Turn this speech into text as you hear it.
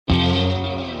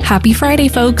Happy Friday,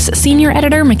 folks. Senior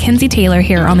editor Mackenzie Taylor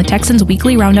here on the Texans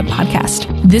Weekly Roundup podcast.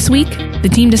 This week, the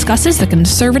team discusses the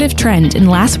conservative trend in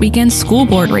last weekend's school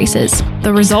board races,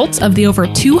 the results of the over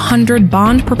 200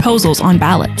 bond proposals on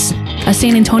ballots, a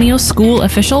San Antonio school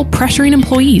official pressuring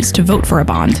employees to vote for a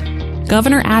bond,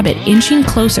 Governor Abbott inching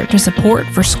closer to support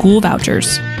for school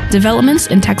vouchers, developments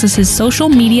in Texas's social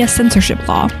media censorship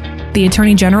law, the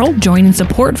Attorney General joining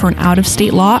support for an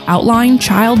out-of-state law outlawing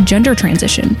child gender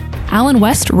transition, Allen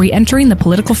West re-entering the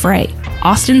political fray,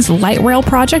 Austin's light rail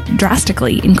project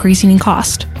drastically increasing in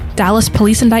cost, Dallas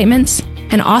police indictments,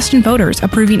 and Austin voters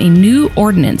approving a new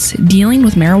ordinance dealing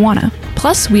with marijuana.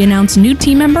 Plus, we announce new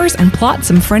team members and plot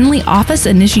some friendly office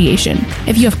initiation.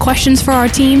 If you have questions for our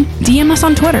team, DM us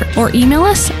on Twitter or email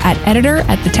us at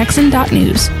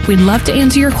editor@thetexan.news. We'd love to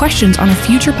answer your questions on a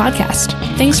future podcast.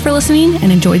 Thanks for listening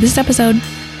and enjoy this episode.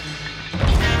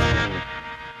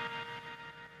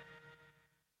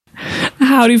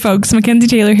 Howdy, folks. Mackenzie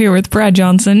Taylor here with Brad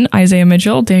Johnson, Isaiah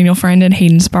Mitchell, Daniel Friend, and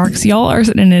Hayden Sparks. Y'all are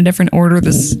sitting in a different order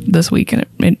this week, and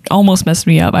it almost messed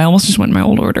me up. I almost just went in my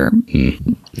old order.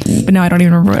 But now I don't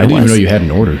even remember what it was. I didn't even know you had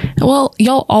an order. Well,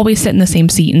 y'all always sit in the same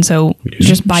seat, and so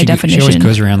just by definition. She always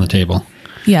goes around the table.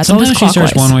 Yeah, it's sometimes always she clockwise.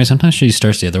 starts one way, sometimes she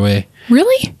starts the other way.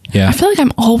 Really? Yeah. I feel like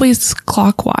I'm always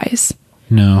clockwise.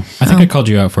 No. I think I called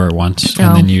you out for it once,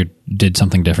 and then you did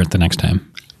something different the next time.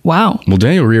 Wow. Well,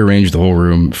 Daniel rearranged the whole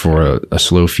room for a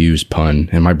slow fuse pun,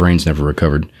 and my brain's never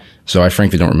recovered. So I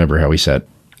frankly don't remember how we sat.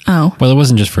 Oh. Well, it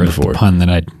wasn't just for the pun that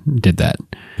I did that.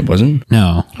 It wasn't?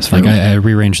 No. It's like I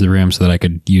rearranged the room so that I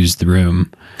could use the room.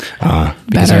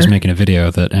 Because I was making a video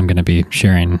that I'm going to be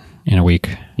sharing in a week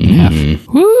and a half.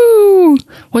 Woo!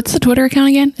 What's the Twitter account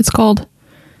again? It's called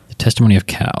The Testimony of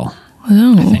Cal.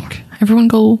 Oh. I think. Everyone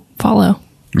go follow.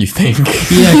 You think?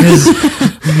 Yeah, because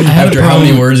after how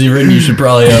many words you've written, you should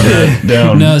probably have it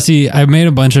down. No, see, I've made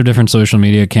a bunch of different social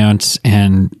media accounts,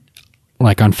 and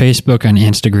like on Facebook and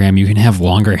Instagram, you can have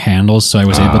longer handles, so I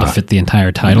was able to fit the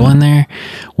entire title in there.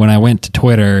 When I went to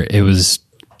Twitter,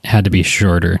 had to be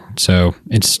shorter, so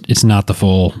it's not the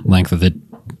full length of the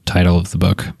title of the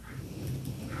book.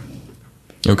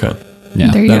 Okay.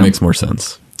 Yeah, that makes more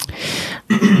sense.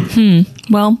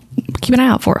 Well, keep an eye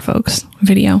out for it, folks.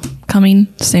 Video coming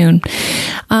soon.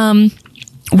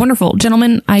 Wonderful.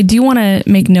 Gentlemen, I do want to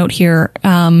make note here.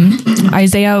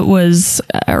 Isaiah was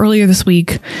earlier this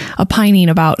week opining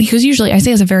about, because usually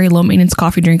Isaiah's a very low maintenance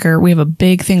coffee drinker. We have a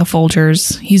big thing of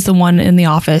Folgers. He's the one in the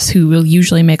office who will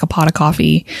usually make a pot of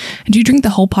coffee. Do you drink the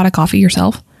whole pot of coffee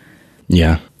yourself?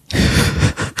 Yeah.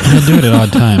 I do it at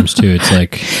odd times too. It's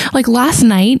like last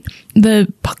night,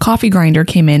 the coffee grinder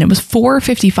came in. It was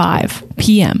 4:55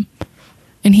 p.m.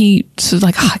 And he was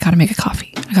like, I got to make a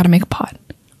coffee. I got to make a pot.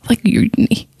 Like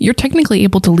you're technically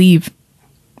able to leave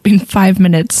in 5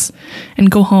 minutes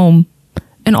and go home.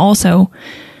 And also,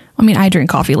 I mean, I drink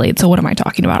coffee late. So what am I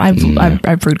talking about?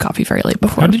 I've brewed coffie very late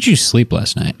before. How did you sleep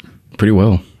last night? Pretty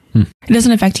well. It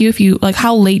doesn't affect you if you,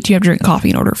 how late do you have to drink coffee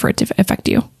in order for it to affect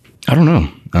you? I don't know.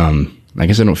 I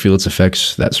guess I don't feel its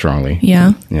effects that strongly.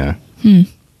 Yeah. Yeah. It'll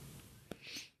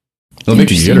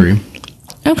make you jittery.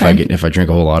 Okay. If I drink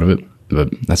a whole lot of it, but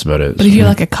that's about it. But if you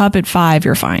have a cup at 5,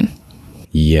 you're fine.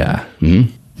 Yeah.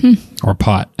 Or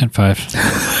pot at 5.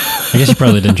 I guess you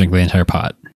probably didn't drink the entire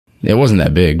pot. It wasn't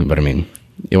that big, but I mean,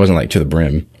 it wasn't to the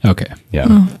brim. Okay. Yeah.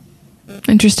 Oh,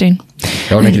 interesting.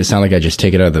 That would make it sound like I just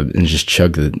take it out and just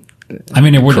chug the. I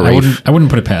mean, I wouldn't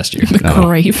put it past you. The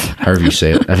carafe. However you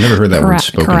say it. I've never heard that word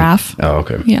spoken. Carafe. Oh,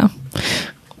 okay. Yeah.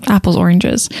 Apples,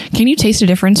 oranges. Can you taste a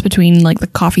difference between the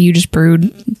coffee you just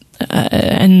brewed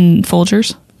and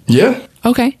Folgers? Yeah.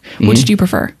 Okay. Which do you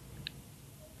prefer?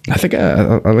 I think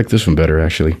I like this one better,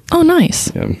 actually. Oh,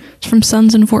 nice. Yeah. It's from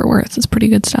Sons in Fort Worth. It's pretty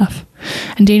good stuff.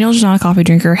 And Daniel's just not a coffee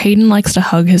drinker. Hayden likes to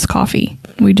hug his coffee.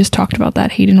 We just talked about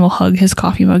that. Hayden will hug his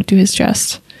coffee mug to his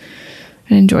chest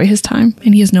and enjoy his time.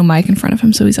 And he has no mic in front of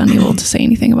him, so he's unable to say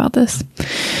anything about this.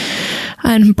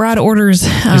 And Brad orders...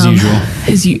 as usual.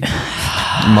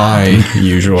 My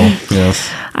usual,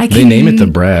 yes. They name it the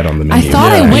Brad on the menu. I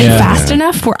thought I went fast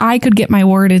enough where I could get my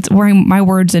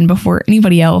words in before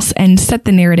anybody else and set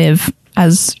the narrative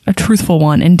as a truthful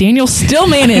one. And Daniel still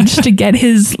managed to get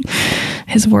his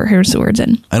words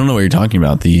in. I don't know what you're talking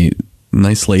about. The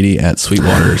nice lady at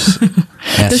Sweetwater's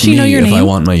asked Does she know your if name? I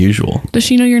want my usual. Does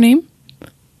she know your name?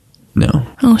 No.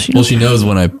 Oh, she knows. Well, she knows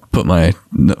when I put my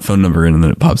phone number in and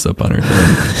then it pops up on her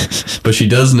thing. But she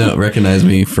does recognize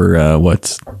me for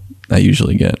what I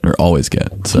usually get or always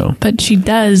get. So, but she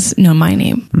does know my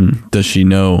name. Does she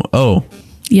know? Oh,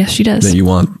 yes, she does. That you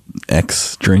want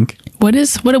X drink? What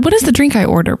is the drink I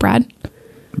order, Brad?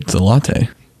 It's a latte.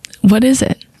 What is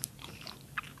it?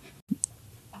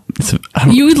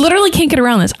 You literally can't get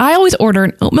around this. I always order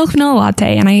an oat milk vanilla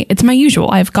latte, and it's my usual.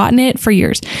 I've gotten it for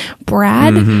years.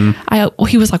 Brad,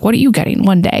 he was like, "What are you getting?"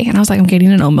 one day, and I was like, "I'm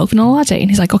getting an oat milk vanilla latte," and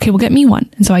he's like, "Okay, well, get me one."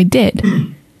 And so I did.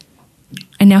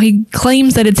 And now he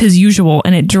claims that it's his usual,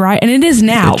 and it is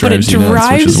now, but it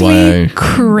drives me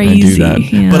crazy. I do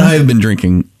that. Yeah. But I have been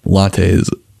drinking lattes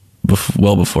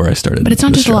well before I started. But it's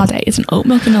not just a latte; it's an oat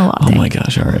milk vanilla latte. Oh my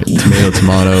gosh! All right,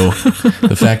 tomato.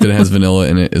 The fact that it has vanilla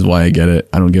in it is why I get it.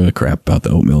 I don't give a crap about the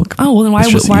oat milk. Oh well, then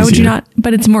why would you not?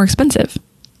 But it's more expensive.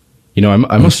 You know,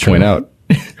 I must point out.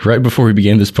 Right before we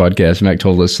began this podcast, Mac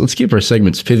told us, let's keep our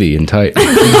segments pithy and tight. We're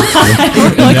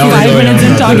like 5 minutes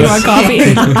in talking about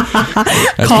coffee.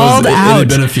 Called out. It had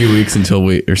been a few weeks since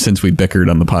we bickered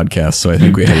on the podcast, so I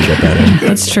think we had to get that in.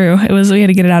 That's true. We had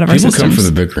to get it out of our systems. People come for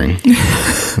the bickering.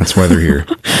 That's why they're here.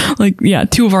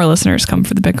 2 of our listeners come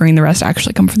for the bickering. The rest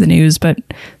actually come for the news, but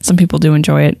some people do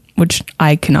enjoy it, which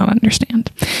I cannot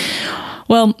understand.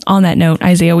 Well, on that note,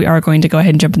 Isaiah, we are going to go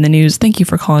ahead and jump in the news. Thank you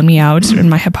for calling me out in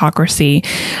my hypocrisy.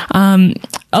 So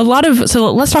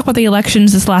let's talk about the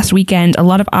elections this last weekend. A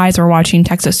lot of eyes were watching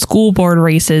Texas school board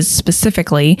races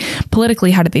specifically.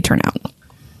 Politically, how did they turn out?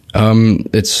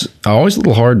 It's always a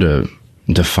little hard to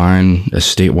define a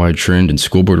statewide trend in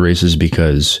school board races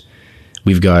because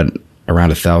we've got around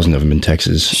 1,000 of them in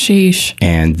Texas. Sheesh.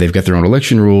 And they've got their own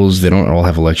election rules. They don't all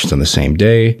have elections on the same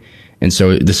day. And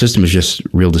so the system is just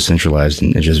real decentralized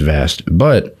and just vast.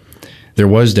 But there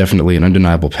was definitely an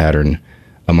undeniable pattern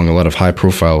among a lot of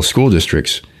high-profile school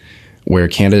districts where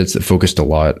candidates that focused a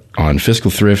lot on fiscal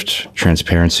thrift,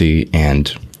 transparency,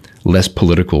 and less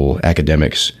political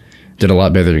academics did a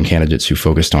lot better than candidates who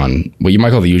focused on what you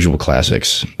might call the usual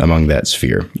classics among that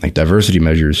sphere, like diversity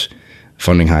measures,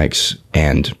 funding hikes,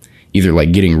 and either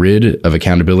like getting rid of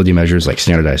accountability measures like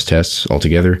standardized tests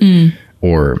altogether,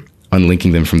 or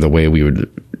unlinking them from the way we would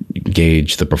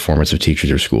gauge the performance of teachers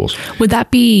or schools. Would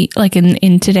that be like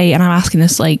in today, and I'm asking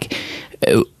this, like,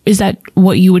 is that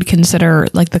what you would consider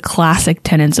like the classic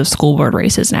tenets of school board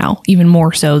races now, even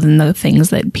more so than the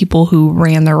things that people who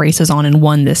ran their races on and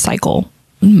won this cycle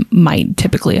might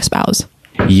typically espouse?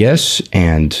 Yes,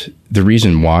 and the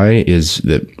reason why is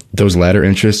that those latter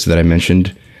interests that I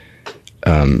mentioned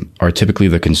are typically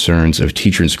the concerns of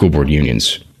teacher and school board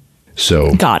unions.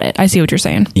 So got it. I see what you're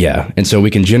saying. Yeah. And so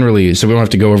we can we don't have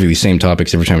to go over these same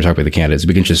topics every time we talk about the candidates.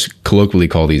 We can just colloquially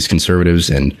call these conservatives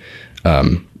and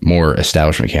more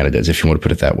establishment candidates, if you want to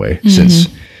put it that way, since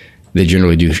they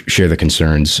generally do share the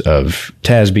concerns of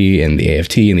TASB and the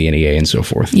AFT and the NEA and so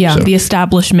forth. Yeah, so, the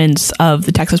establishments of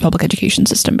the Texas public education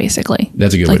system, basically.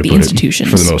 That's a good way to put institutions.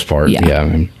 It, for the most part.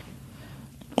 Yeah.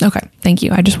 Okay, thank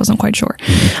you. I just wasn't quite sure.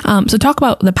 So talk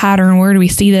about the pattern. Where do we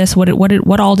see this?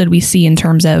 What all did we see in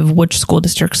terms of which school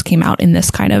districts came out in this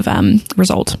kind of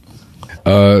result?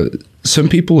 Some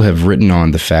people have written on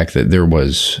the fact that there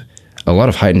was a lot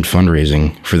of heightened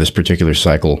fundraising for this particular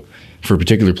cycle for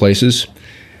particular places.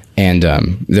 And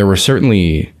there was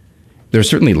certainly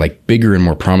like bigger and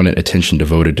more prominent attention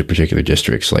devoted to particular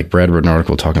districts. Like Brad wrote an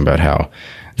article talking about how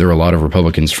there were a lot of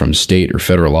Republicans from state or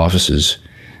federal offices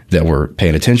that were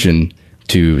paying attention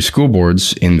to school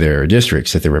boards in their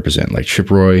districts that they represent. Like Chip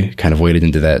Roy kind of waded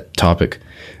into that topic.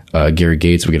 Gary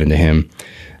Gates, we'll get into him.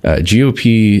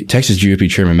 Texas GOP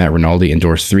Chairman Matt Rinaldi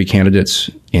endorsed 3 candidates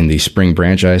in the Spring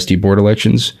Branch ISD board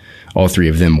elections. All 3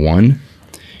 of them won.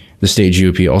 The state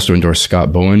GOP also endorsed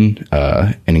Scott Bowen,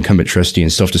 an incumbent trustee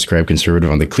and self-described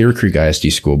conservative on the Clear Creek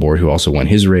ISD school board, who also won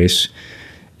his race.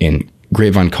 In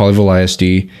Grapevine-Colleyville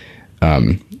ISD,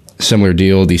 similar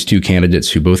deal. These 2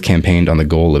 candidates, who both campaigned on the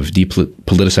goal of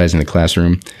depoliticizing the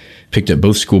classroom, picked up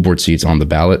both school board seats on the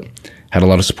ballot, had a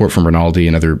lot of support from Rinaldi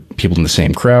and other people in the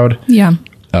same crowd. Yeah.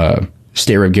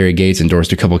 State Rep Gary Gates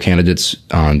endorsed a couple candidates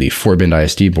on the Fort Bend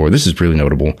ISD board. This is really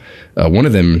notable. One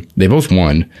of them, they both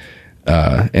won,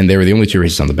 and they were the only 2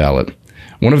 races on the ballot.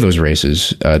 One of those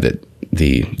races that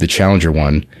the challenger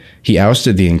won, he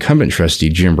ousted the incumbent trustee,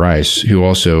 Jim Rice, who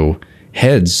also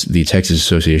heads the Texas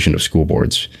Association of School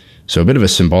Boards. So a bit of a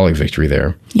symbolic victory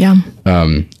there. Yeah.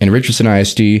 In Richardson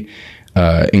ISD,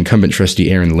 incumbent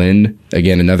trustee Aaron Lynn,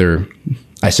 again, another,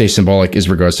 I say symbolic as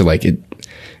regards to like it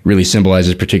really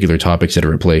symbolizes particular topics that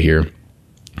are at play here.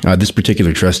 This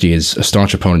particular trustee is a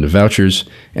staunch opponent of vouchers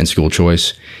and school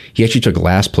choice. He actually took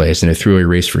last place in a three-way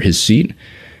race for his seat.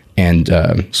 And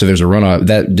so there's a runoff.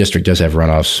 That district does have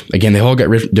runoffs. Again, they all got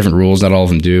different rules. Not all of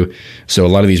them do. So a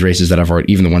lot of these races that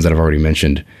even the ones that I've already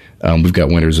mentioned, we've got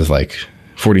winners with like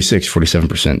 46,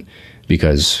 47%,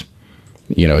 because,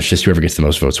 it's just whoever gets the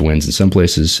most votes wins in some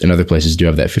places. And other places do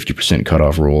have that 50%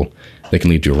 cutoff rule that can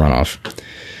lead to a runoff.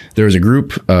 There is a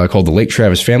group called the Lake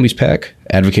Travis Families PAC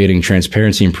advocating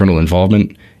transparency and parental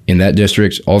involvement In that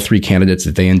district, all 3 candidates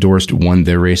that they endorsed won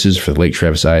their races for the Lake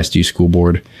Travis ISD School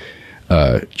Board.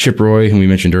 Chip Roy, whom we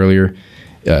mentioned earlier,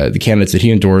 the candidates that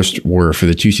he endorsed were for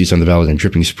the 2 seats on the ballot in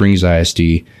Dripping Springs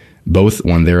ISD. Both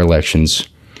won their elections.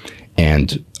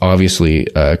 And obviously,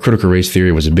 critical race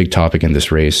theory was a big topic in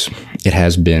this race. It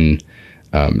has been,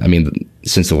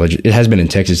 it has been in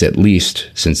Texas at least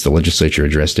since the legislature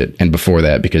addressed it, and before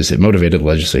that, because it motivated the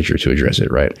legislature to address it,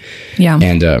 right? Yeah.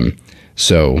 And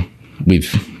so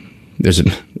there's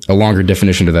a longer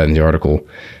definition to that in the article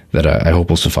that I hope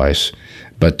will suffice.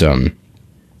 But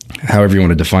however you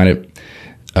want to define it,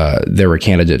 there were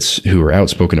candidates who were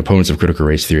outspoken opponents of critical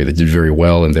race theory that did very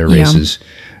well in their races.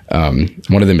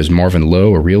 One of them is Marvin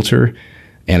Lowe, a realtor,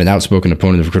 and an outspoken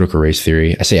opponent of critical race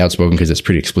theory. I say outspoken because it's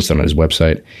pretty explicit on his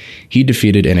website. He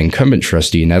defeated an incumbent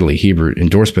trustee, Natalie Hebert,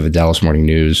 endorsed by the Dallas Morning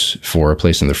News for a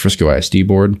place on the Frisco ISD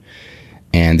board.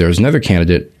 And there was another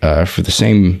candidate for the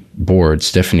same board,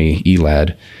 Stephanie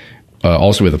Elad,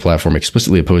 also with a platform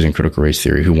explicitly opposing critical race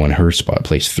theory, who won her spot,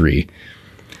 place 3.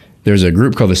 There's a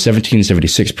group called the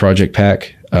 1776 Project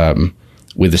PAC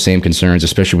with the same concerns,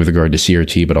 especially with regard to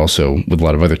CRT, but also with a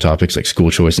lot of other topics like school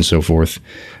choice and so forth.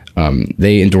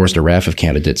 They endorsed a raft of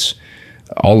candidates,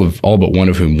 all but one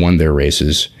of whom won their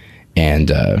races. And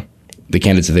the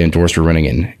candidates that they endorsed were running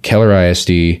in Keller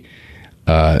ISD,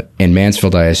 in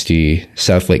Mansfield ISD,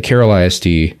 South Lake Carroll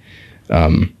ISD,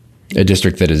 a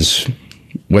district that has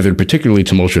weathered particularly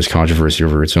tumultuous controversy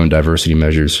over its own diversity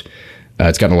measures.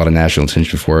 It's gotten a lot of national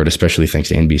attention for it, especially thanks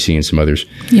to NBC and some others.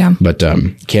 Yeah. But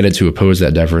candidates who oppose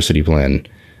that diversity plan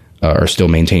are still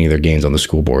maintaining their gains on the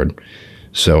school board.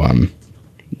 So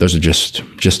those are just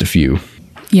a few.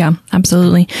 Yeah,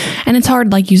 absolutely. And it's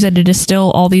hard, like you said, to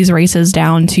distill all these races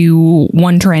down to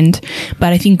one trend.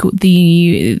 But I think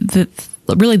the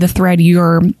thread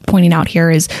you're pointing out here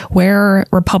is where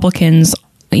Republicans,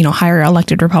 higher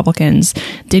elected Republicans,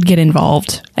 did get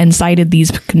involved and cited these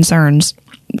concerns.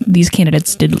 These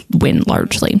candidates did win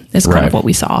largely, is kind of what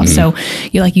we saw. So,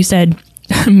 like you said,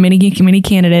 many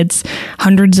candidates,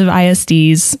 hundreds of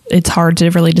ISDs. It's hard to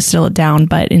really distill it down.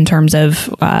 But in terms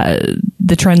of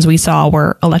the trends we saw,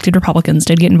 where elected Republicans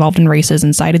did get involved in races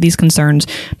and cited these concerns,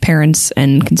 parents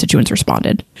and constituents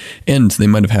responded. And they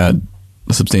might have had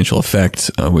a substantial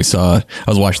effect. I was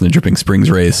watching the Dripping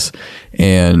Springs race,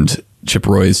 and Chip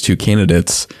Roy's 2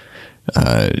 candidates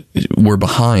were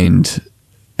behind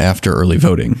after early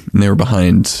voting, and they were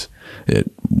behind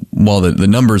it. While the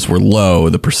numbers were low,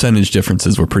 the percentage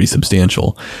differences were pretty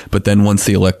substantial. But then once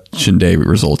the election day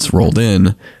results rolled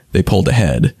in, they pulled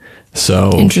ahead.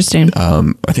 So interesting.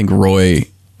 I think Roy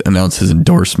announced his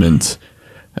endorsement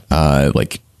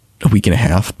like a week and a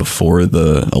half before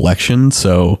the election.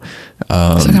 So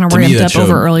kind of ramped up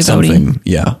over early voting.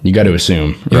 Yeah. You got to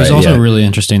assume. It was also really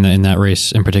interesting that in that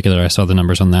race in particular, I saw the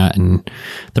numbers on that and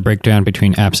the breakdown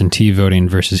between absentee voting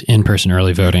versus in-person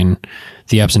early voting.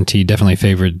 The absentee definitely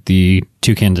favored the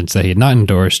 2 candidates that he had not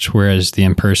endorsed, whereas the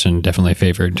in-person definitely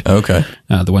favored the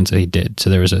ones that he did. So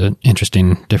there was an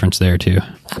interesting difference there too.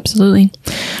 Absolutely.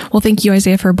 Well, thank you,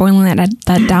 Isaiah, for boiling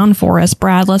that down for us.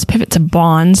 Brad, let's pivot to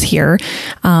bonds here.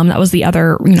 That was the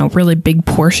other, really big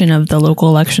portion of the local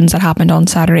elections that happened on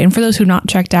Saturday. And for those who have not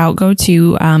checked out, go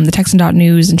to the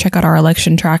Texan.news and check out our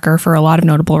election tracker for a lot of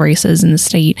notable races in the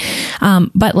state.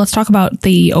 But let's talk about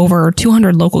the over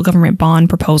 200 local government bond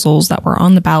proposals that were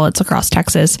on the ballots across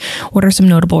Texas. What are some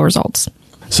notable results?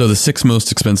 So the 6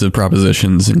 most expensive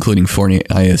propositions, including Forney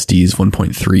ISD's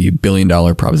 $1.3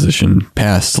 billion proposition,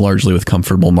 passed largely with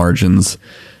comfortable margins.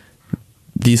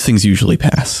 These things usually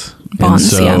pass.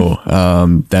 Bonds, and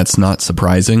so that's not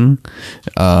surprising.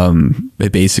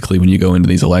 Basically, when you go into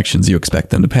these elections, you expect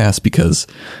them to pass because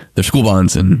they're school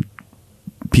bonds and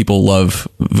people love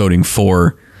voting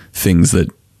for things that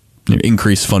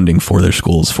increase funding for their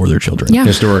schools, for their children. Yeah.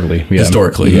 Historically,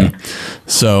 yeah.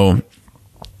 So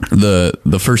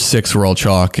the first 6 were all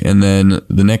chalk, and then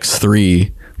the next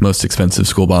 3 most expensive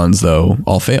school bonds, though,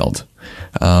 all failed.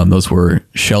 Those were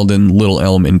Sheldon, Little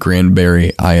Elm, and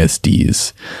Granbury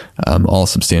ISDs, all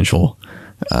substantial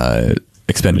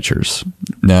expenditures.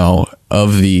 Now,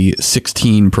 of the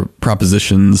 16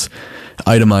 propositions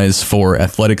itemized for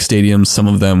athletic stadiums, some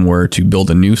of them were to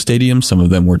build a new stadium, some of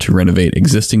them were to renovate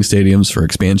existing stadiums for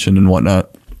expansion and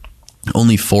whatnot.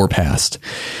 Only 4 passed,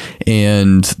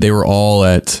 and they were all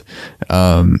at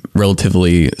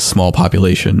relatively small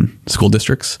population school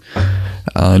districts.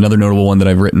 Another notable one that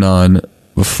I've written on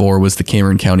before was the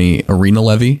Cameron County Arena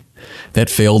Levy. That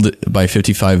failed by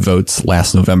 55 votes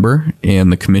last November,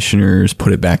 and the commissioners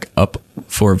put it back up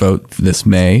for a vote this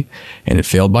May, and it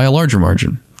failed by a larger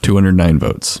margin, 209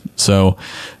 votes. So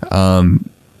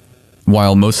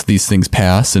while most of these things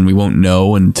pass, and we won't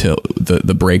know until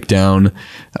the breakdown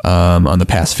on the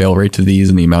pass-fail rate of these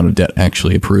and the amount of debt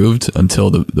actually approved until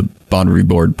the bond review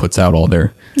board puts out all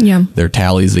their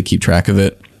tallies. They keep track of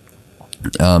it.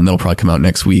 That'll probably come out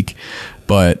next week.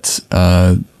 But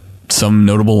some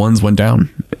notable ones went down,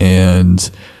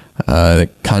 and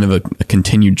kind of a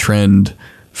continued trend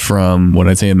from what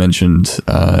Isaiah mentioned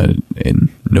in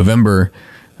November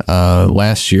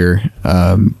last year.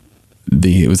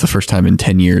 It was the first time in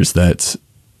 10 years that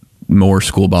more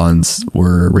school bonds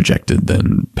were rejected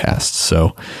than passed.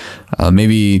 So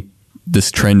maybe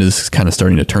this trend is kind of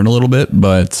starting to turn a little bit,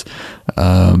 but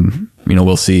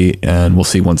we'll see, and we'll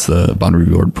see once the bond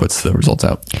review board puts the results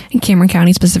out. And Cameron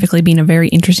County specifically being a very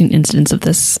interesting instance of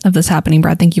this happening.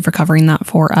 Brad, thank you for covering that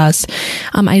for us.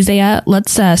 Isaiah,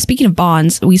 let's speaking of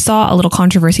bonds, we saw a little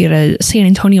controversy at a San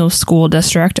Antonio school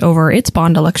district over its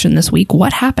bond election this week.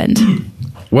 What happened?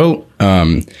 Well,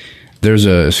 there's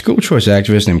a school choice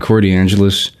activist named Corey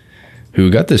DeAngelis who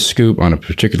got this scoop on a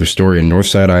particular story in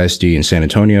Northside ISD in San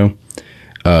Antonio.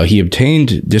 He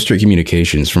obtained district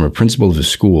communications from a principal of his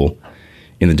school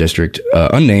in the district,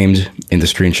 unnamed in the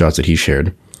screenshots that he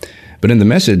shared. But in the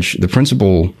message, the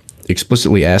principal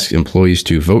explicitly asks employees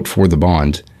to vote for the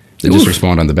bond, the district's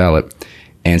bond on the ballot,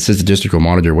 and says the district will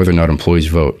monitor whether or not employees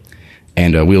vote.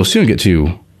 And we'll soon get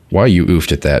to why you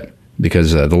oofed at that,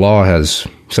 because the law has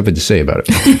something to say about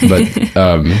it.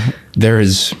 But there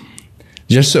is,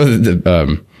 just so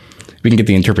that we can get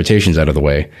the interpretations out of the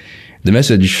way, the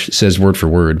message says word for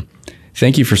word,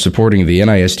 "Thank you for supporting the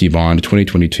NISD bond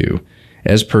 2022.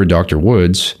 As per Dr.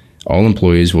 Woods, all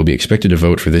employees will be expected to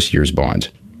vote for this year's bond."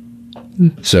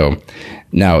 So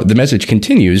now the message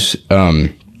continues,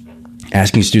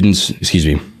 asking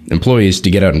employees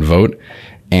to get out and vote.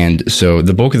 And so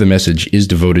the bulk of the message is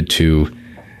devoted to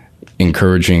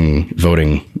encouraging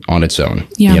voting on its own,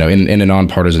 in a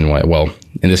nonpartisan way. Well,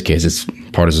 in this case, it's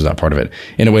partisan is not part of it,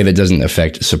 in a way that doesn't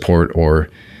affect support or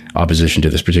opposition to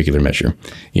this particular measure.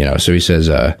 So he says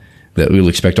that we'll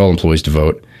expect all employees to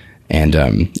vote. And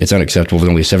it's unacceptable that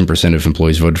only 7% of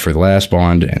employees voted for the last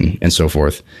bond and so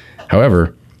forth.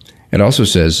 However, it also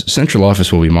says central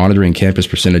office will be monitoring campus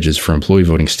percentages for employee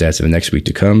voting stats in the next week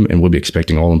to come, and we'll be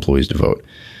expecting all employees to vote.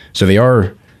 So they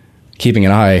are keeping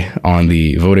an eye on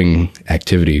the voting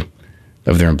activity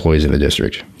of their employees in the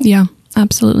district. Yeah,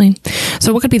 absolutely.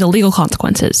 So what could be the legal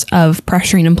consequences of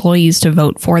pressuring employees to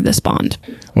vote for this bond?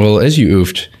 Well, as you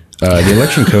oofed, the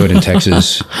election code in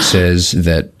Texas says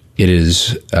that it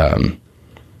is, and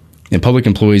public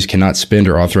employees cannot spend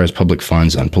or authorize public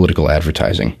funds on political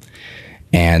advertising.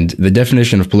 And the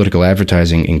definition of political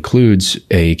advertising includes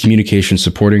a communication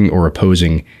supporting or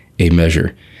opposing a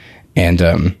measure.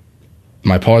 And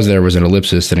my pause there was an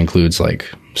ellipsis that includes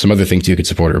like some other things you could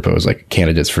support or oppose, like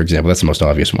candidates, for example. That's the most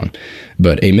obvious one.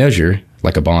 But a measure,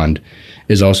 like a bond,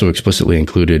 is also explicitly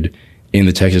included in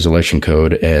the Texas election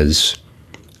code as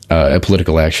a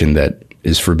political action that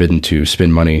is forbidden to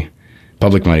spend money,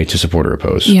 public money, to support or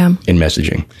oppose in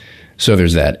messaging. So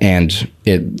there's that. And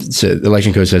the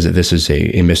election code says that this is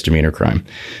a misdemeanor crime.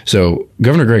 So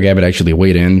Governor Greg Abbott actually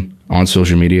weighed in on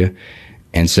social media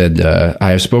and said, I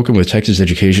have spoken with Texas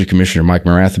Education Commissioner Mike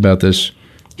Morath about this.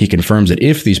 He confirms that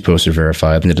if these posts are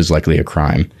verified, then it is likely a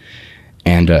crime.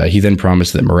 And he then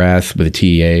promised that Morath with the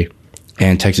TEA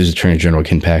and Texas Attorney General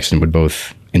Ken Paxton would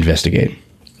both investigate.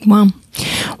 Wow.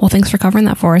 Well, thanks for covering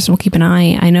that for us. We'll keep an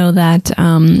eye. I know that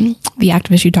the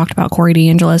activist you talked about, Corey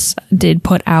DeAngelis, did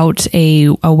put out a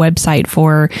website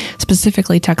for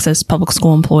specifically Texas public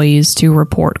school employees to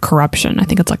report corruption. I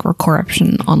think it's like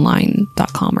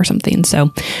corruptiononline.com or something.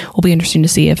 So we'll be interesting to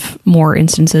see if more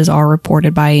instances are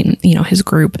reported by, his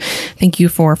group. Thank you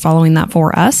for following that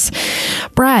for us.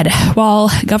 Brad,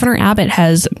 while Governor Abbott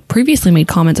has previously made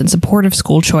comments in support of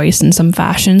school choice in some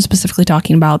fashion, specifically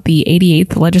talking about the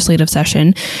 88th legislative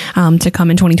session to come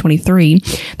in 2023,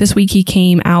 this week he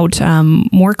came out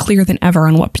more clear than ever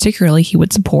on what particularly he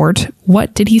would support.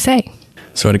 What did he say?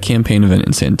 So at a campaign event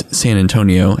in San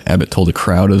Antonio, Abbott told a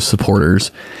crowd of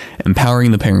supporters,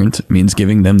 empowering the parent means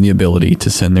giving them the ability to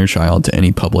send their child to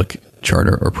any public,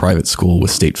 charter, or private school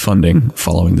with state funding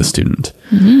following the student.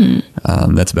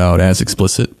 Mm-hmm. That's about as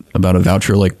explicit about a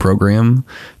voucher-like program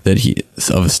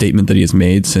of a statement that he has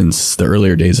made since the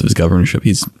earlier days of his governorship.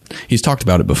 He's talked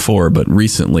about it before, but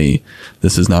recently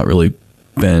this has not really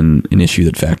been an issue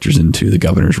that factors into the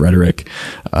governor's rhetoric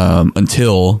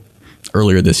until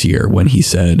earlier this year, when he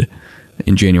said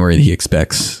in January that he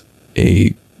expects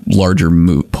a larger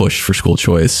push for school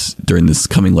choice during this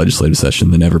coming legislative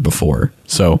session than ever before.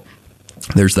 So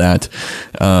there's that.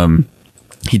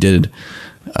 He did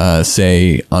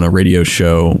say on a radio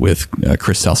show with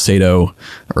Chris Salcedo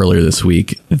earlier this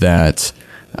week that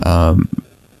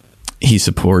he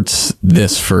supports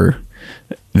this for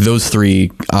those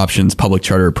three options: public,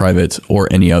 charter, private, or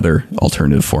any other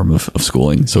alternative form of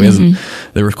schooling. So he hasn't,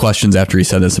 there were questions after he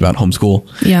said this about homeschool.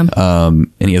 Yeah.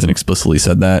 And he hasn't explicitly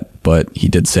said that, but he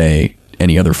did say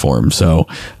any other form. So,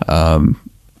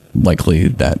 likely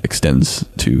that extends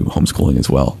to homeschooling as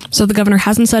well. So the governor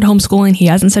hasn't said homeschooling. He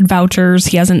hasn't said vouchers.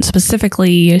 He hasn't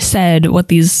specifically said what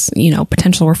these,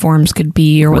 potential reforms could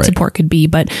be or what support could be,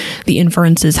 but the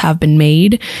inferences have been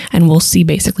made, and we'll see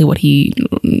basically what he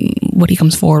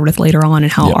comes forward with later on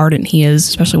and how ardent he is,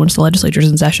 especially once the legislature's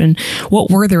in session.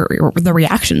 What were the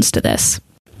reactions to this?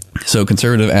 So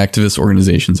conservative activists,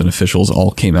 organizations, and officials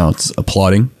all came out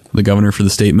applauding the governor for the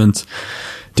statement.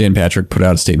 Dan Patrick put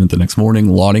out a statement the next morning,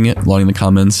 lauding the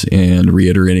comments and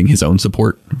reiterating his own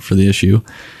support for the issue.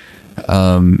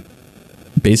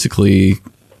 Basically,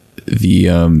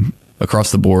 the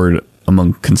across the board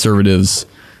among conservatives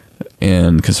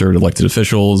and conservative elected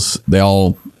officials, they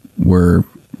all were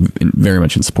very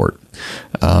much in support.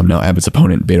 Now, Abbott's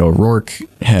opponent, Beto O'Rourke,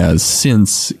 has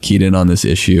since keyed in on this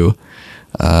issue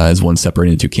as one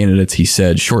separating the two candidates. He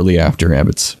said shortly after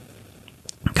Abbott's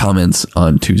comments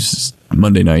on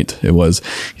Monday night,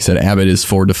 he said, Abbott is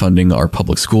for defunding our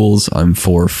public schools. I'm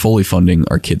for fully funding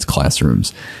our kids'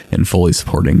 classrooms and fully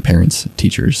supporting parents,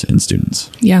 teachers, and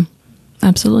students. Yeah,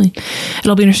 absolutely.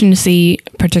 It'll be interesting to see,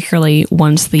 particularly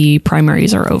once the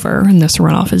primaries are over and this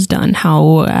runoff is done,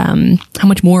 how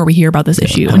much more we hear about this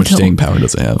issue. How much staying power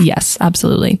does it have? Yes,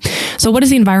 absolutely. So what is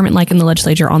the environment like in the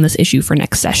legislature on this issue for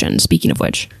next session, speaking of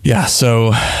which? Yeah,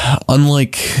 so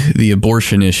unlike the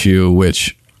abortion issue,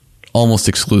 which almost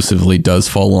exclusively does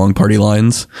fall along party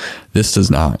lines, this does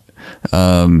not.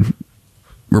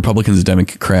 Republicans and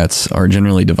Democrats are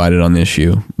generally divided on the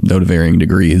issue, though to varying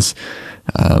degrees.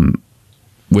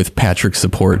 With Patrick's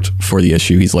support for the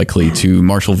issue, he's likely to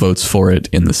marshal votes for it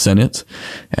in the Senate,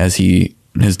 as he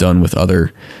has done with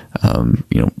other,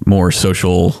 more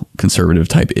social conservative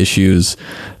type issues.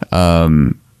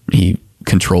 He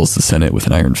controls the Senate with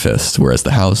an iron fist, whereas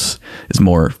the House is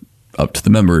more up to the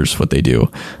members what they do.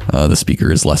 The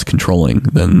speaker is less controlling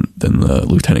than the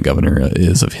lieutenant governor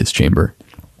is of his chamber.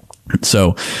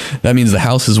 So that means the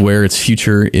House is where its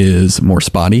future is more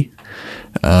spotty.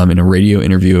 In a radio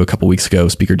interview a couple weeks ago,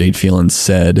 Speaker Dade Phelan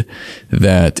said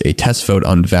that a test vote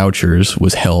on vouchers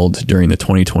was held during the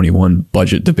 2021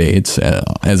 budget debates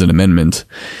as an amendment,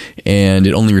 and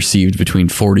it only received between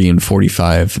 40 and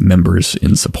 45 members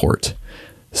in support.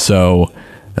 So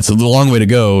that's a long way to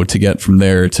go to get from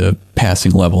there to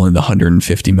passing level in the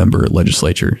 150 member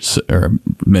legislature or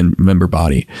member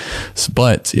body.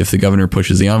 But if the governor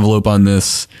pushes the envelope on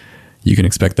this, you can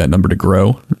expect that number to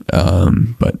grow.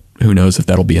 But who knows if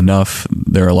that'll be enough.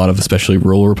 There are a lot of especially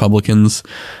rural Republicans,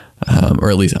 or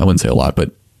at least I wouldn't say a lot,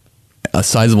 but a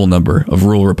sizable number of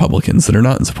rural Republicans that are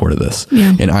not in support of this.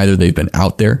 Yeah. And either they've been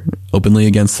out there openly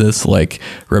against this, like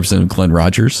Representative Glenn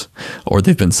Rogers, or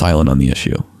they've been silent on the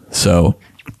issue. So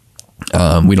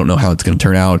we don't know how it's going to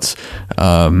turn out.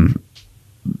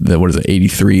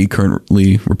 83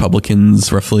 currently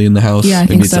Republicans roughly in the House. Yeah, I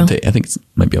think so. I think it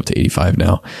might be up to 85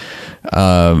 now.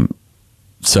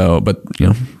 But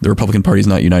the Republican Party is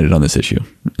not united on this issue.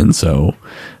 And so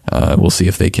we'll see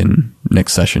if they can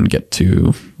next session get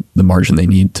to the margin they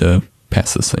need to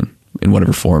pass this thing in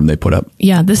whatever form they put up.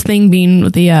 Yeah, this thing being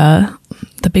the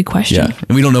big question. Yeah,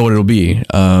 and we don't know what it'll be.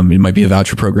 It might be a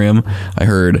voucher program. I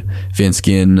heard Van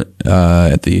Skyn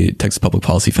at the Texas Public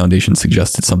Policy Foundation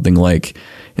suggested something like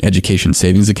an education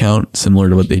savings account, similar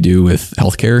to what they do with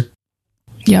healthcare.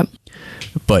 Yep.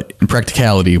 But in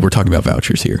practicality, we're talking about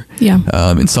vouchers here. Yeah.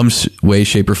 In some way,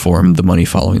 shape, or form, the money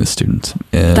following the student.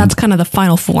 And that's kind of the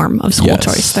final form of school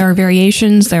choice. There are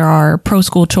variations. There are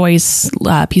pro-school choice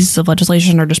pieces of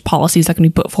legislation or just policies that can be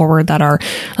put forward that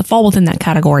fall within that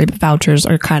category. But vouchers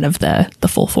are kind of the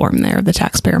full form there, the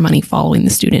taxpayer money following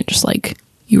the student, just like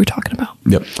you were talking about.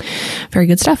 Yep. Very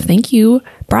good stuff. Thank you,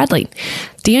 Bradley.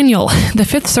 Daniel, the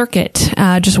Fifth Circuit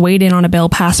just weighed in on a bill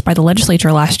passed by the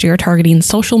legislature last year targeting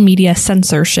social media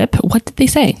censorship. What did they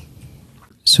say?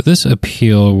 So this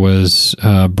appeal was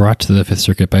brought to the Fifth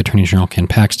Circuit by Attorney General Ken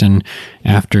Paxton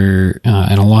after, in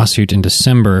a lawsuit in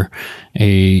December,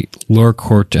 a lower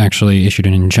court actually issued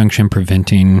an injunction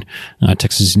preventing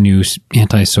Texas' new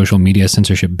anti-social media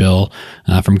censorship bill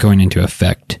from going into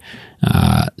effect.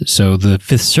 So the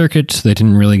Fifth Circuit, they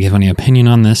didn't really give any opinion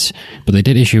on this, but they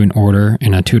did issue an order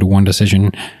in a 2-1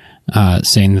 decision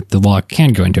saying that the law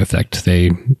can go into effect. They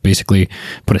basically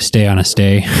put a stay on a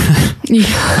stay.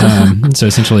 So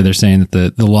essentially they're saying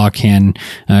that the law can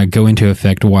go into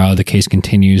effect while the case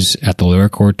continues at the lower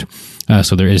court.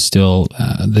 So there is still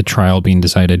the trial being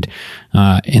decided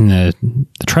in the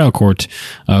trial court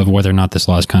of whether or not this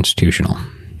law is constitutional.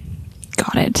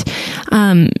 Got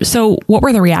it. So what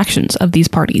were the reactions of these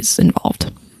parties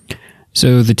involved?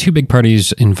 So the two big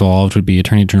parties involved would be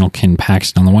Attorney General Ken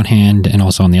Paxton on the one hand, and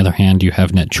also on the other hand, you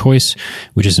have Net Choice,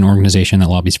 which is an organization that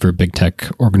lobbies for big tech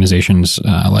organizations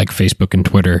like Facebook and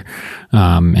Twitter,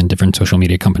 and different social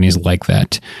media companies like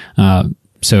that.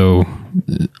 So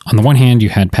on the one hand, you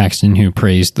had Paxton, who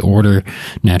praised the order.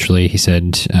 Naturally, he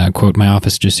said, quote, "My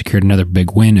office just secured another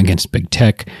big win against big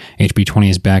tech. HB 20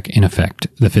 is back in effect.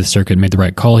 The Fifth Circuit made the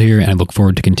right call here, and I look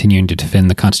forward to continuing to defend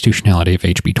the constitutionality of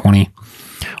HB 20.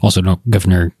 Also,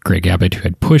 Governor Greg Abbott, who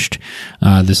had pushed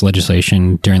this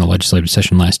legislation during the legislative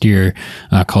session last year,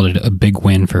 called it a big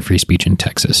win for free speech in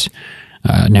Texas.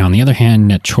 Now, on the other hand,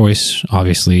 Net Choice,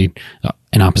 obviously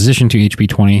in opposition to HB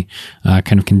 20,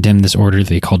 kind of condemned this order.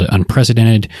 They called it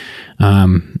unprecedented.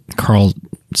 Carl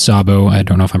Sabo, I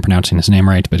don't know if I'm pronouncing his name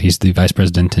right, but he's the vice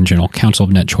president and general counsel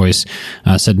of Net Choice,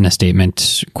 said in a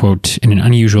statement, quote, "In an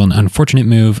unusual and unfortunate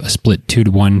move, a split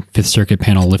 2-1 Fifth Circuit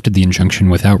panel lifted the injunction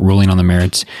without ruling on the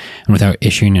merits and without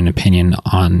issuing an opinion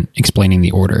on explaining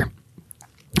the order."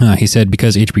 He said,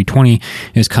 "Because HB 20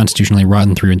 is constitutionally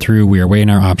rotten through and through, we are weighing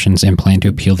our options and plan to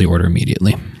appeal the order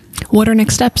immediately." What are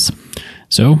next steps?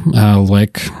 So,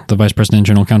 like the Vice President and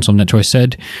General Counsel of Net Choice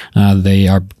said, they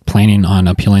are planning on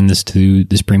appealing this to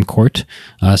the Supreme Court,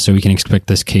 so we can expect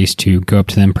this case to go up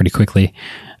to them pretty quickly.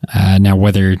 Now,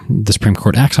 whether the Supreme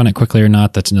Court acts on it quickly or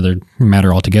not, that's another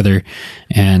matter altogether.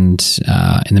 And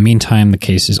in the meantime, the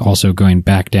case is also going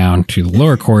back down to the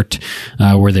lower court,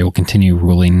 where they will continue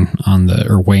ruling on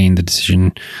weighing the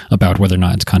decision about whether or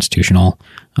not it's constitutional.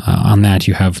 On that,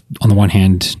 you have, on the one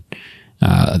hand,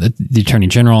 the Attorney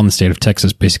General in the state of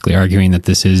Texas basically arguing that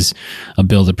this is a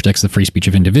bill that protects the free speech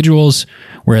of individuals,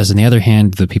 whereas on the other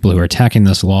hand, the people who are attacking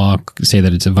this law say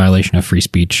that it's a violation of free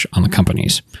speech on the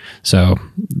companies. So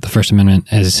the First Amendment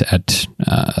is at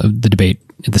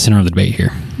the center of the debate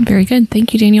here. Very good.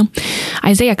 Thank you, Daniel.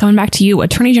 Isaiah, coming back to you.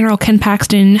 Attorney General Ken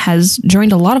Paxton has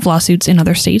joined a lot of lawsuits in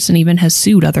other states and even has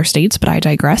sued other states, but I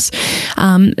digress.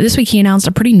 This week he announced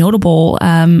a pretty notable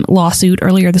lawsuit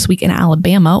earlier this week in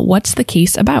Alabama. What's the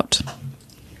case about?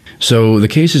 So the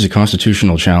case is a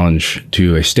constitutional challenge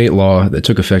to a state law that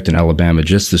took effect in Alabama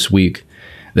just this week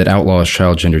that outlaws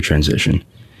child gender transition.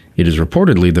 It is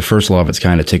reportedly the first law of its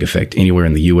kind to take effect anywhere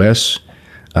in the U.S.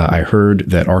 I heard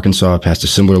that Arkansas passed a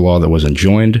similar law that wasn't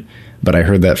joined, but I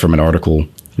heard that from an article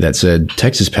that said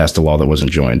Texas passed a law that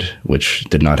wasn't joined, which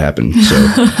did not happen. So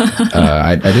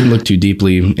I didn't look too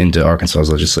deeply into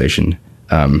Arkansas's legislation.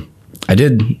 I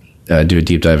did do a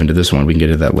deep dive into this one. We can get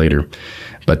to that later.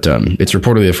 But it's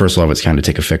reportedly the first law of its kind to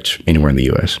take effect anywhere in the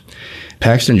U.S.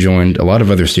 Paxton joined a lot of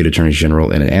other state attorneys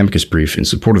general in an amicus brief in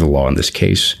support of the law in this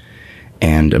case.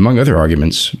 And among other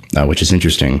arguments, which is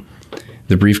interesting,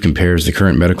 the brief compares the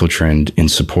current medical trend in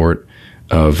support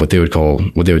of what they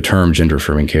would term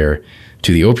gender-affirming care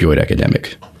to the opioid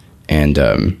epidemic. And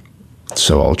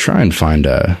so I'll try and find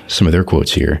some of their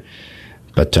quotes here.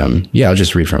 But I'll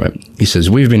just read from it. He says,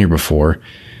 "We've been here before.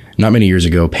 Not many years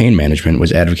ago, pain management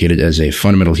was advocated as a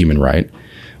fundamental human right,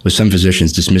 with some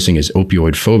physicians dismissing as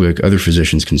opioid-phobic other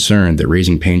physicians concerned that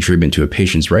raising pain treatment to a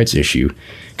patient's rights issue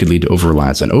could lead to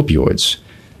over-reliance on opioids.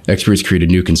 Experts created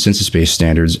new consensus-based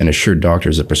standards and assured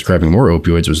doctors that prescribing more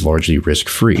opioids was largely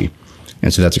risk-free."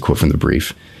 And so that's a quote from the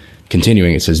brief.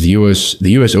 Continuing, it says, the U.S.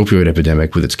 opioid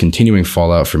epidemic, with its continuing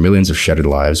fallout for millions of shattered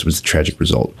lives, was the tragic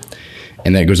result.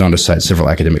 And then it goes on to cite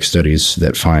several academic studies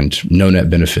that find no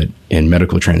net benefit in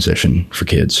medical transition for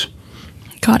kids.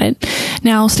 Got it.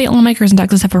 Now, state lawmakers in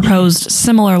Texas have proposed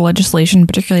similar legislation,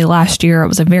 particularly last year. It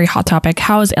was a very hot topic.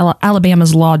 How is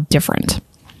Alabama's law different?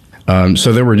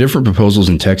 So there were different proposals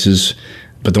in Texas,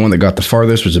 but the one that got the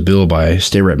farthest was a bill by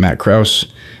State Rep Matt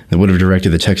Krause that would have directed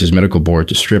the Texas Medical Board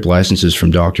to strip licenses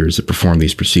from doctors that perform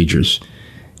these procedures.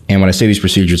 And when I say these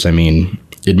procedures, I mean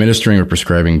administering or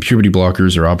prescribing puberty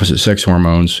blockers or opposite sex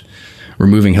hormones,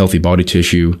 removing healthy body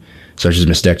tissue, such as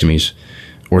mastectomies,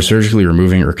 or surgically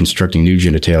removing or constructing new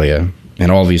genitalia,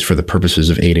 and all of these for the purposes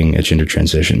of aiding a gender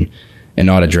transition and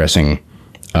not addressing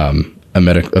a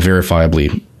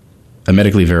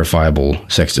medically verifiable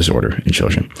sex disorder in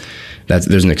children.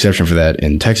 There's an exception for that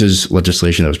in Texas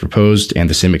legislation that was proposed, and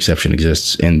the same exception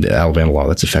exists in the Alabama law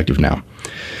that's effective now.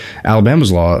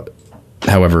 Alabama's law,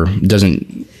 however,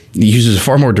 uses a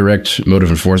far more direct mode of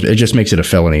enforcement. It just makes it a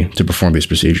felony to perform these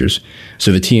procedures.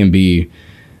 So the TMB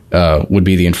would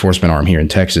be the enforcement arm here in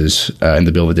Texas in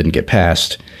the bill that didn't get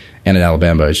passed. And in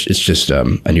Alabama, it's just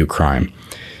a new crime.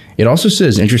 It also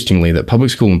says, interestingly, that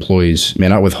public school employees may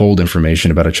not withhold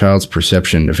information about a child's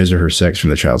perception of his or her sex from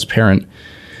the child's parent.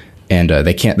 And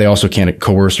they also can't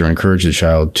coerce or encourage the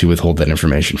child to withhold that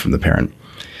information from the parent.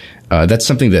 That's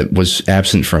something that was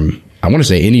absent from, I want to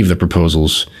say, any of the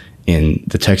proposals in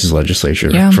the Texas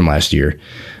legislature from last year.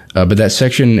 But that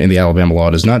section in the Alabama law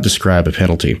does not describe a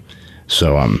penalty.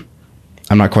 So I'm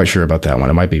not quite sure about that one.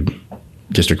 It might be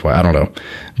district-wide. I don't know.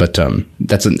 But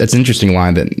that's an interesting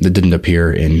line that didn't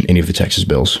appear in any of the Texas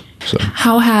bills. So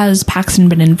how has Paxton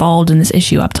been involved in this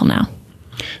issue up till now?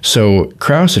 So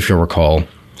Krause, if you'll recall,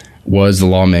 was the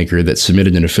lawmaker that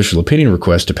submitted an official opinion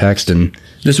request to Paxton.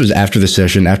 This was after the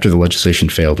session, after the legislation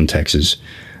failed in Texas,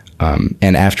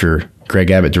 and after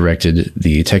Greg Abbott directed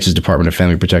the Texas Department of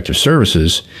Family Protective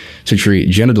Services to treat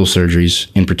genital surgeries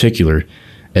in particular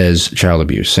as child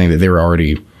abuse, saying that they were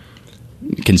already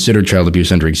considered child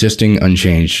abuse under existing,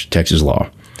 unchanged Texas law.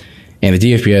 And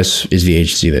the DFPS is the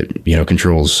agency that,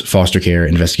 controls foster care,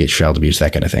 investigates child abuse,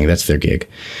 that kind of thing. That's their gig.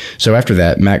 So after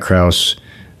that, Matt Krause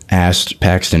asked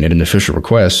Paxton in an official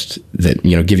request that,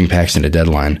 giving Paxton a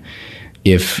deadline,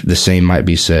 if the same might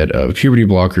be said of puberty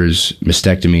blockers,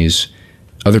 mastectomies,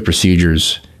 other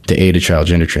procedures to aid a child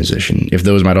gender transition, if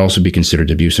those might also be considered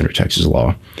abuse under Texas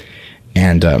law.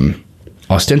 And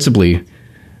ostensibly,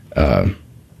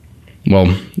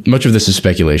 much of this is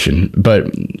speculation, but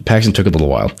Paxton took a little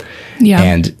while. Yeah.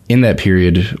 And in that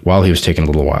period, while he was taking a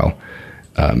little while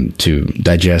to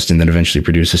digest and then eventually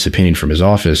produce this opinion from his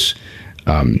office,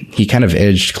 he kind of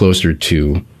edged closer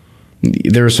to,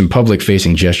 there were some public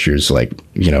facing gestures, like,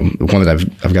 the one that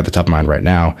I've got the top of mind right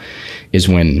now is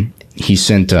when he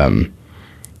sent a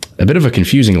bit of a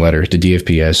confusing letter to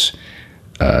DFPS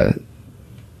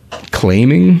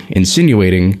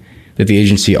insinuating that the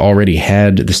agency already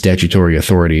had the statutory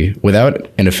authority without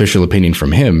an official opinion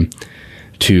from him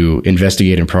to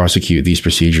investigate and prosecute these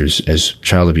procedures as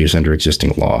child abuse under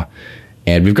existing law.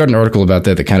 And we've got an article about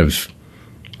that kind of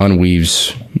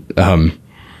unweaves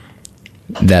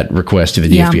that request to the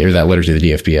DFPS, or that letter to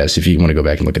the DFPS, if you want to go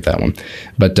back and look at that one.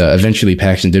 But eventually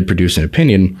Paxton did produce an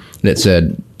opinion that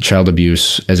said child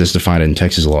abuse, as it's defined in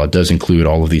Texas law, does include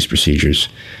all of these procedures,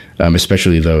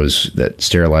 especially those that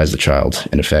sterilize the child,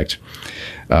 in effect.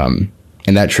 And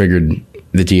that triggered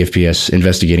the DFPS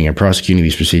investigating and prosecuting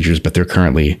these procedures, but they're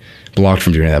currently blocked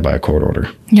from doing that by a court order.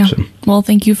 Yeah. So. Well,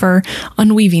 thank you for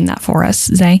unweaving that for us,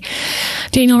 Zay.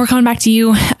 Daniel, we're coming back to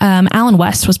you. Alan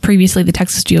West was previously the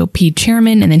Texas GOP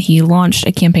chairman, and then he launched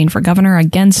a campaign for governor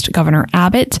against Governor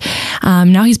Abbott.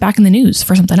 Now he's back in the news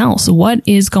for something else. What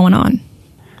is going on?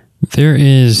 There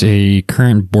is a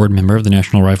current board member of the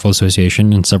National Rifle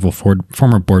Association and several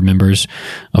former board members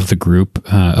of the group,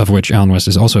 of which Alan West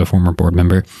is also a former board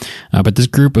member. But this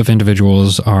group of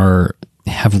individuals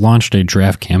have launched a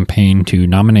draft campaign to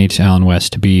nominate Alan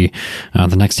West to be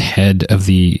the next head of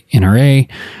the NRA.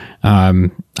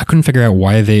 I couldn't figure out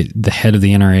why the head of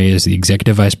the NRA is the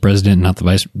executive vice president, not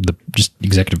just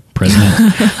executive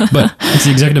president, but it's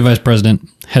the executive vice president,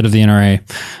 head of the NRA,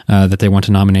 that they want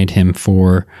to nominate him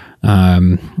for.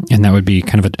 And that would be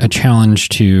kind of a challenge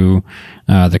to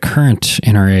the current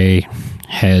NRA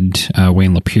head,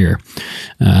 Wayne Lapierre.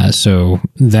 So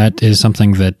that is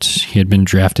something that he had been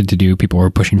drafted to do. People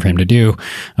were pushing for him to do.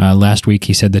 Last week,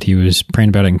 he said that he was praying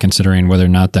about it and considering whether or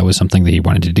not that was something that he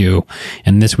wanted to do.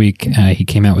 And this week, he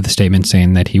came out with a statement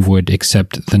saying that he would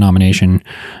accept the nomination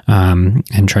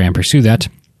and try and pursue that.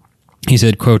 He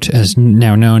said, quote, "As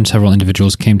now known, several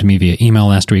individuals came to me via email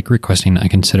last week requesting I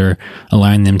consider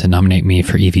allowing them to nominate me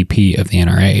for EVP of the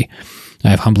NRA. I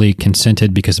have humbly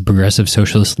consented because the progressive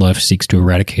socialist left seeks to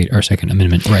eradicate our Second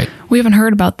Amendment right." We haven't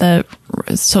heard about the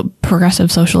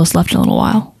progressive socialist left in a little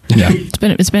while. Yeah.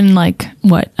 It's been like,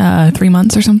 what, 3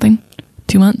 months or something?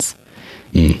 2 months?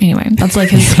 Anyway, that's like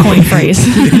his coin phrase.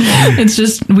 It's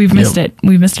just, we've missed it.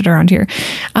 We've missed it around here.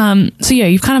 So yeah,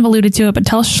 you've kind of alluded to it, but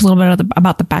tell us just a little bit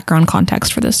about the background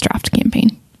context for this draft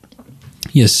campaign.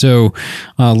 Yes. So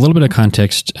a little bit of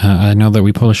context. I know that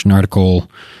we published an article.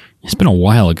 It's been a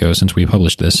while ago since we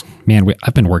published this. Man,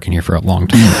 I've been working here for a long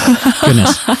time.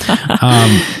 Goodness.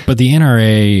 But the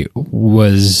NRA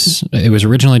was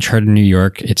originally chartered in New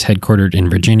York. It's headquartered in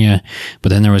Virginia, but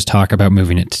then there was talk about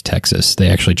moving it to Texas. They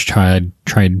actually tried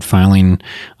filing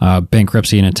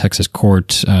bankruptcy in a Texas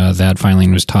court. That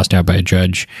filing was tossed out by a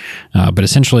judge. But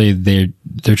essentially,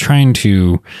 they're trying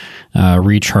to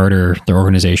recharter their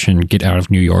organization, get out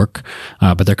of New York.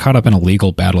 But they're caught up in a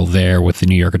legal battle there with the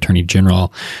New York Attorney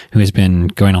General, who has been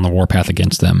going on the warpath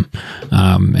against them.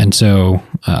 And so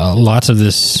lots of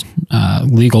this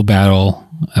legal battle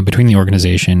between the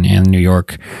organization and New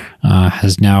York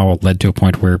has now led to a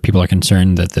point where people are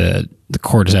concerned that the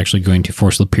court is actually going to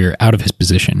force Lapierre out of his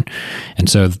position. And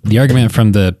so the argument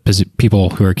from the people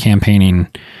who are campaigning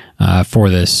for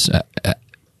this,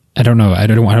 I don't know. I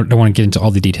don't want to get into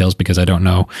all the details because I don't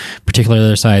know particularly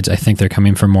their sides. I think they're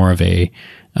coming from more of a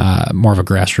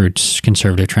grassroots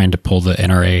conservative trying to pull the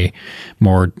NRA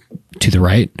more to the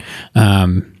right.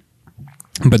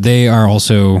 But they are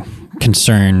also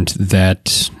concerned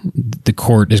that the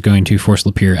court is going to force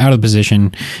Lapierre out of the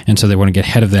position, and so they want to get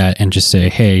ahead of that and just say,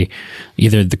 hey,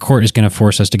 either the court is going to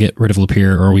force us to get rid of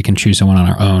Lapierre or we can choose someone on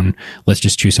our own. Let's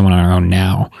just choose someone on our own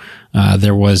now.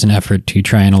 There was an effort to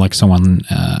try and elect someone,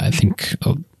 I think,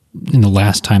 in the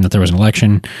last time that there was an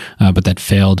election, but that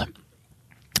failed.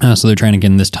 So they're trying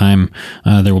again this time.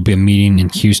 There will be a meeting in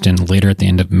Houston later at the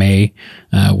end of May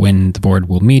when the board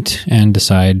will meet and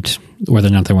decide whether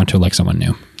or not they want to elect someone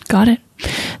new. Got it.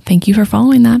 Thank you for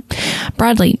following that.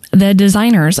 Bradley, the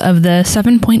designers of the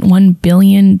 $7.1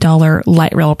 billion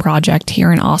light rail project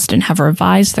here in Austin have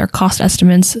revised their cost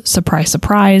estimates. Surprise,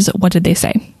 surprise. What did they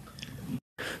say?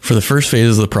 For the first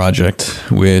phase of the project,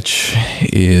 which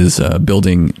is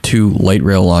building 2 light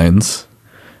rail lines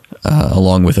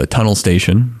along with a tunnel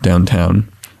station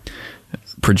downtown,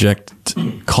 project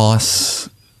costs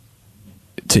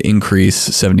to increase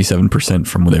 77%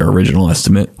 from their original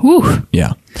estimate. Whew.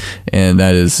 Yeah. And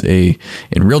that is in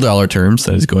real dollar terms,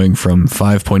 that is going from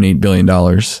 $5.8 billion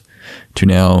to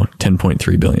now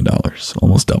 $10.3 billion,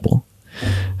 almost double.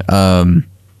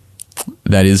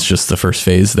 That is just the first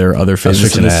phase. There are other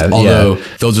phases to this, although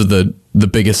those are the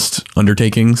biggest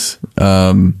undertakings.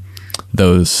 Light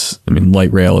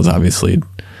rail is obviously,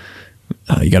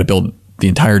 you got to build the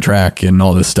entire track and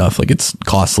all this stuff. Like, it's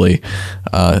costly.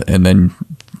 And then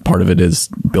part of it is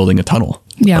building a tunnel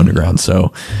underground.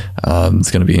 So it's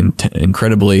going to be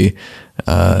incredibly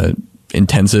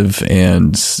intensive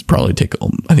and probably take,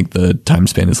 I think the time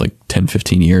span is like 10,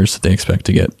 15 years that they expect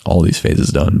to get all these phases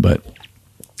done. But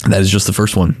that is just the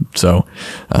first one. So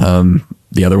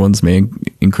the other ones may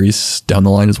increase down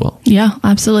the line as well. Yeah,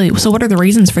 absolutely. So what are the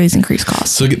reasons for these increased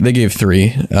costs? So they gave 3.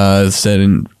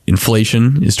 Said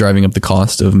inflation is driving up the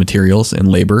cost of materials and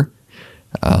labor.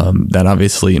 That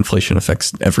obviously inflation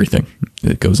affects everything.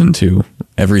 It goes into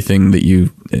everything that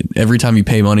every time you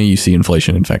pay money, you see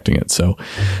inflation affecting it. So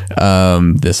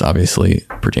this obviously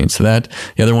pertains to that.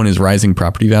 The other one is rising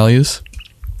property values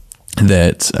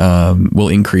that will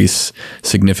increase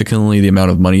significantly the amount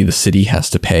of money the city has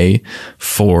to pay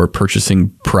for purchasing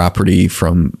property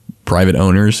from private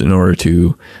owners in order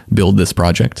to build this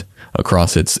project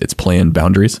across its planned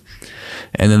boundaries.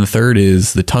 And then the third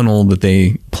is the tunnel that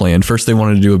they planned. First, they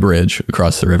wanted to do a bridge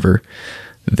across the river.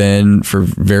 Then, for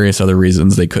various other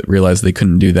reasons, they realized they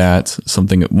couldn't do that.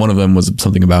 One of them was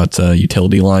something about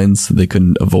utility lines that they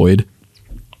couldn't avoid.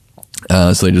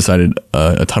 So they decided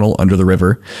a tunnel under the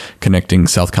river connecting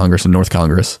South Congress and North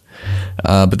Congress.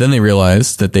 But then they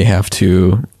realized that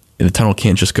the tunnel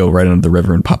can't just go right under the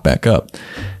river and pop back up.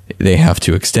 They have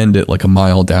to extend it like a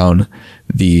mile down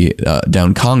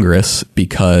down Congress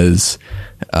because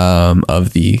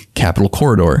of the Capitol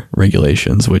Corridor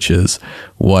regulations, which is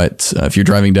what, if you're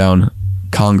driving down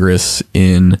Congress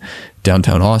in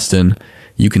downtown Austin,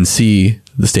 you can see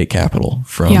the state capitol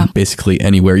from basically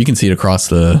anywhere. You can see it across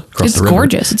the river. It's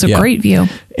gorgeous. It's a great view.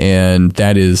 And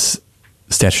that is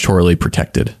statutorily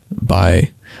protected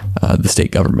by the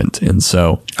state government. And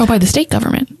so... Oh, by the state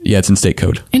government? Yeah, it's in state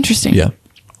code. Interesting. Yeah.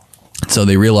 So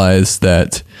they realized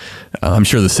that, I'm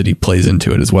sure the city plays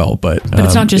into it as well, but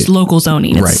it's not just local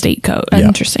zoning, it's right. state code. Yeah.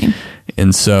 Interesting.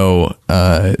 And so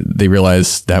they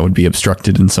realized that would be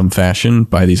obstructed in some fashion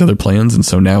by these other plans. And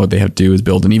so now what they have to do is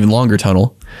build an even longer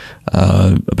tunnel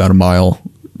about a mile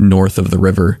north of the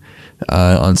river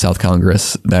on South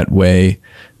Congress. That way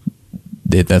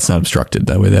that's not obstructed.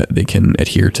 That way that they can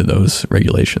adhere to those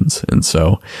regulations. And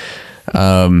so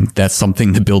that's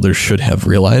something the builders should have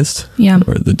realized,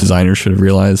 or the designers should have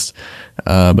realized,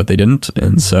 but they didn't.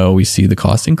 And so we see the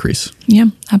cost increase. Yeah,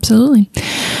 absolutely.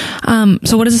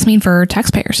 So what does this mean for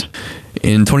taxpayers?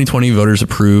 In 2020, voters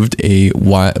approved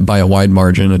by a wide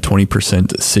margin, a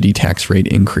 20% city tax rate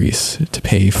increase to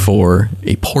pay for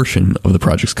a portion of the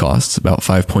project's costs, about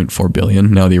 $5.4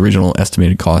 billion. Now, the original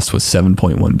estimated cost was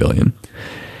 $7.1 billion.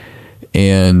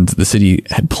 And the city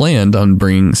had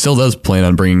still does plan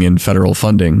on bringing in federal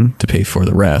funding to pay for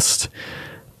the rest.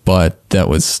 But that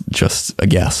was just a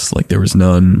guess. Like, there was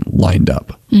none lined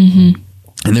up. Mm-hmm.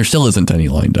 And there still isn't any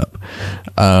lined up.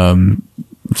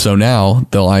 So now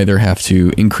they'll either have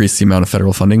to increase the amount of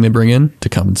federal funding they bring in to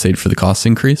compensate for the cost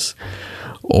increase,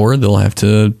 or they'll have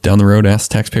to, down the road, ask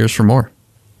taxpayers for more.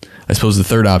 I suppose the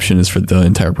third option is for the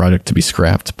entire project to be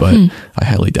scrapped, but I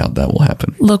highly doubt that will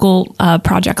happen. Local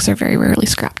projects are very rarely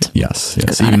scrapped. Yes,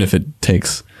 even if it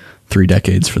takes 3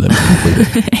 decades for them to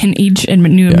complete it. And each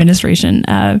new administration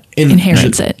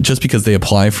inherits it. Just because they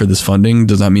apply for this funding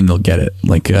does not mean they'll get it.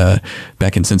 Like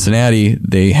back in Cincinnati,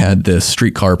 they had this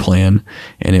streetcar plan,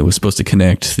 and it was supposed to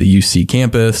connect the UC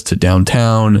campus to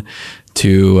downtown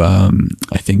to,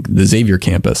 I think, the Xavier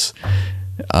campus.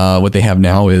 What they have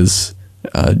now is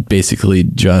basically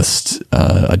just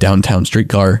a downtown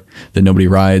streetcar that nobody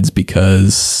rides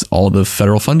because all the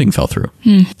federal funding fell through.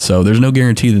 So there's no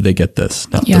guarantee that they get this.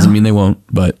 Now, it doesn't mean they won't,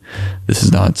 but this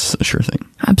is not a sure thing.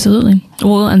 Absolutely.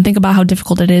 Well, and think about how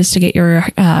difficult it is to get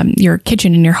your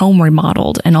kitchen and your home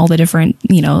remodeled, and all the different,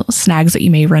 snags that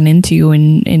you may run into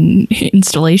in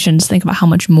installations. Think about how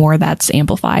much more that's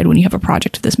amplified when you have a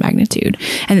project of this magnitude,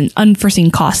 and unforeseen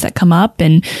costs that come up,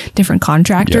 and different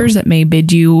contractors that may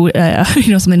bid you,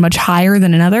 something much higher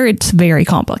than another. It's very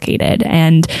complicated,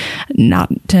 and not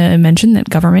to mention that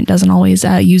government doesn't always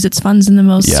use its funds in the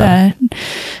most,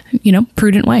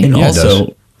 prudent way. And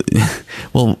also,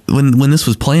 well, when this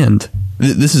was planned,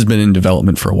 this has been in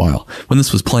development for a while. When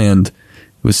this was planned,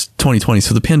 it was 2020,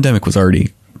 so the pandemic was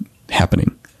already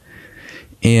happening.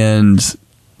 And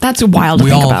that's wild to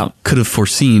think about. Could have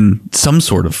foreseen some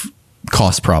sort of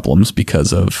cost problems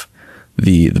because of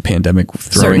the pandemic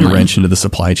throwing a wrench into the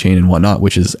supply chain and whatnot,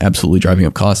 which is absolutely driving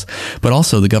up costs. But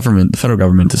also the federal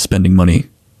government is spending money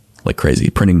like crazy,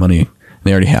 printing money.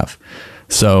 They already have.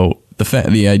 So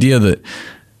the idea that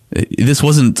this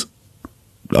wasn't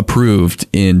approved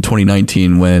in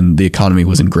 2019 when the economy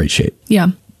was in great shape. Yeah.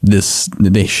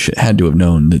 They had to have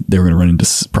known that they were going to run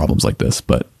into problems like this,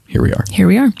 but here we are. Here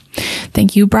we are.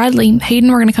 Thank you, Bradley.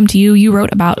 Hayden, we're going to come to you. You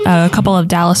wrote about a couple of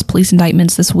Dallas police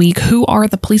indictments this week. Who are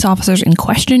the police officers in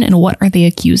question, and what are they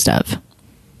accused of?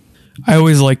 I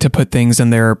always like to put things in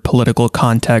their political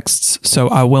contexts, so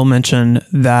I will mention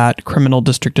that Criminal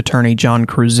District Attorney John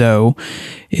Creuzot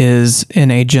is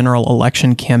in a general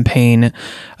election campaign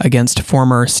against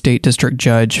former State District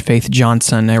Judge Faith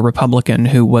Johnson, a Republican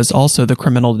who was also the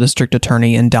Criminal District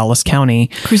Attorney in Dallas County.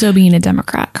 Creuzot being a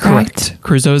Democrat, correct?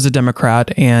 Creuzot is a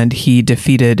Democrat, and he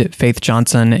defeated Faith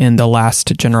Johnson in the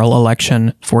last general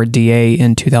election for DA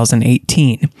in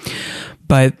 2018.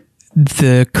 But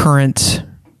the current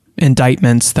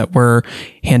indictments that were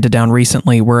handed down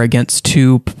recently were against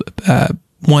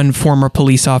one former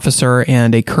police officer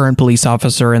and a current police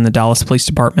officer in the Dallas Police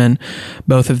Department.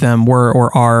 Both of them were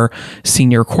or are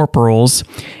senior corporals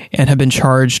and have been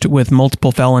charged with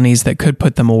multiple felonies that could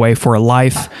put them away for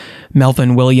life.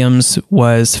 Melvin Williams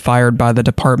was fired by the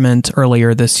department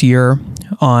earlier this year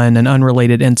on an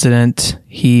unrelated incident.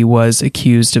 He was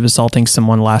accused of assaulting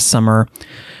someone last summer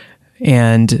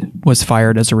and was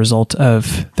fired as a result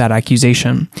of that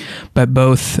accusation. But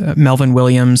both Melvin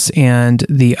Williams and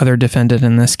the other defendant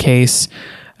in this case,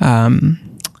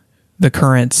 the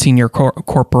current senior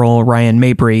corporal Ryan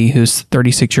Mabry, who's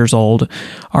 36 years old,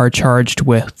 are charged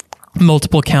with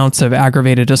multiple counts of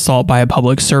aggravated assault by a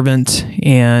public servant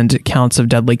and counts of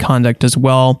deadly conduct as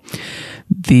well.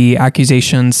 The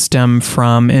accusations stem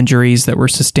from injuries that were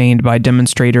sustained by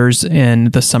demonstrators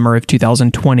in the summer of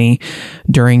 2020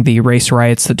 during the race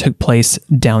riots that took place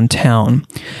downtown.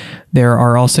 There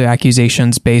are also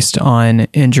accusations based on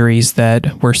injuries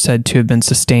that were said to have been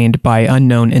sustained by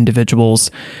unknown individuals.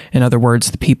 In other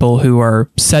words, the people who are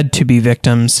said to be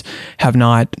victims have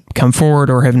not come forward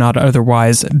or have not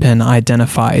otherwise been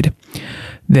identified.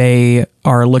 They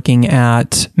are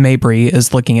Mabry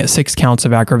is looking at 6 counts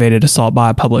of aggravated assault by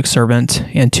a public servant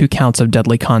and 2 counts of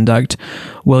deadly conduct.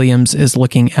 Williams is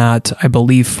looking at, I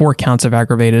believe, 4 counts of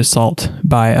aggravated assault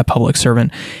by a public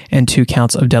servant and 2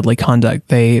 counts of deadly conduct.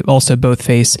 They also both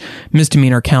face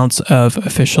misdemeanor counts of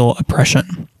official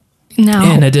oppression.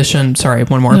 Now, in addition,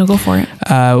 one more. No, go for it.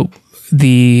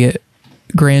 The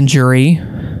grand jury,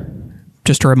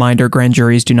 just a reminder, grand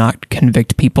juries do not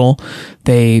convict people.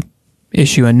 They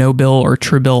issue a no bill or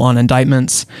true bill on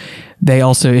indictments. They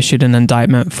also issued an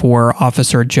indictment for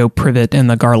Officer Joe Privet in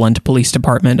the Garland Police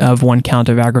Department of 1 count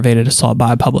of aggravated assault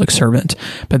by a public servant.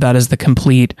 But that is the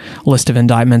complete list of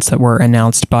indictments that were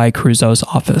announced by Creuzot's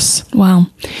office. Wow.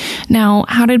 Now,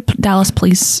 how did Dallas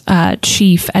Police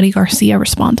Chief Eddie Garcia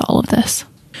respond to all of this?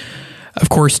 Of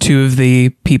course, 2 of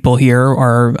the people here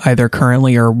are either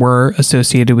currently or were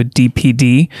associated with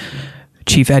DPD.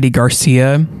 Chief Eddie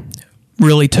Garcia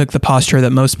really took the posture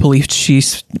that most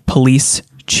police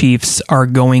chiefs are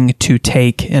going to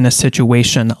take in a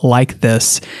situation like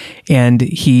this. And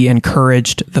he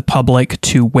encouraged the public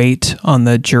to wait on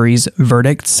the jury's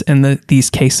verdicts in these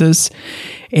cases,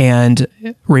 and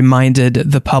reminded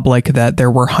the public that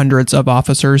there were hundreds of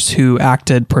officers who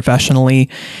acted professionally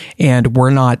and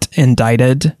were not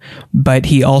indicted. But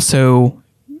he also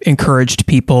encouraged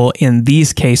people in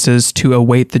these cases to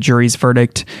await the jury's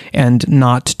verdict and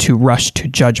not to rush to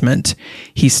judgment.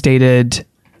 He stated,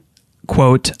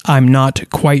 quote, "I'm not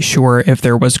quite sure if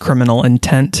there was criminal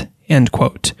intent," end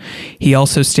quote. He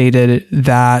also stated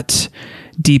that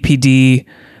DPD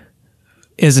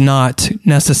is not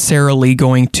necessarily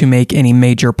going to make any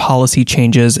major policy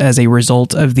changes as a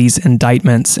result of these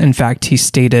indictments. In fact, he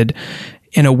stated,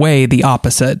 in a way, the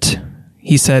opposite.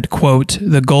 He said, quote,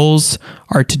 "The goals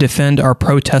are to defend our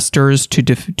protesters,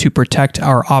 to protect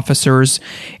our officers,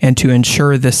 and to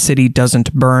ensure the city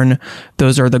doesn't burn.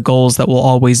 Those are the goals that will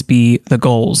always be the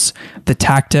goals. The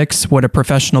tactics, what a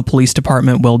professional police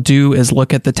department will do is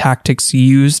look at the tactics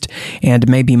used and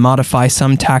maybe modify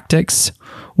some tactics,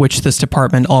 which this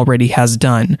department already has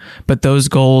done. But those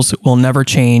goals will never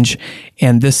change,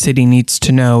 and this city needs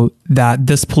to know that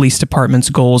this police department's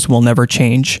goals will never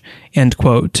change," end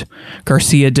quote.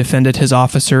 Garcia defended his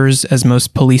officers as most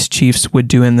police chiefs would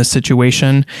do in this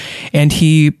situation, and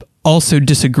he also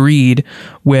disagreed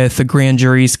with the grand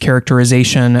jury's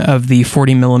characterization of the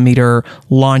 40 millimeter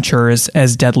launchers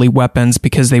as deadly weapons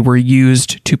because they were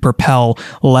used to propel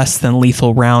less than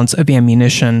lethal rounds of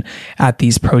ammunition at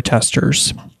these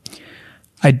protesters.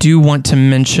 I do want to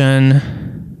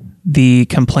mention the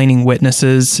complaining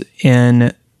witnesses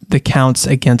in the counts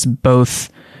against both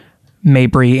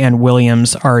Mabry and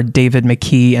Williams are David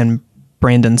McKee and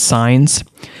Brandon Sines.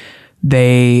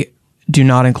 They do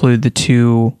not include the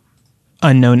two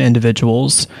unknown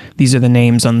individuals. These are the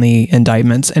names on the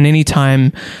indictments. And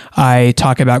anytime I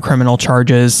talk about criminal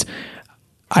charges,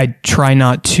 I try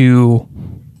not to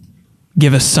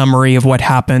give a summary of what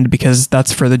happened because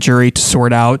that's for the jury to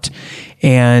sort out.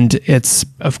 And it's,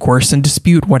 of course, in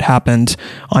dispute what happened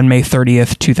on May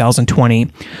 30th, 2020.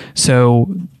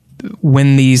 So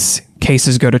when these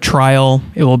cases go to trial,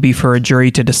 it will be for a jury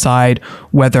to decide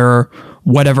whether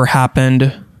whatever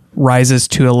happened rises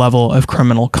to a level of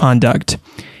criminal conduct.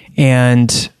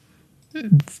 And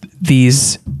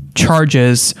these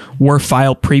charges were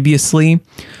filed previously,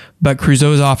 but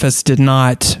Crusoe's office did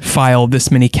not file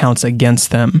this many counts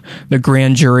against them. The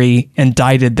grand jury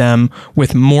indicted them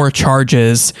with more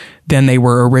charges than they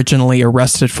were originally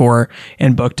arrested for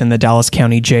and booked in the Dallas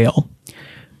County Jail.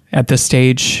 At this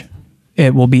stage,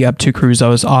 it will be up to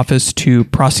Crusoe's office to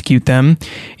prosecute them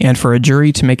and for a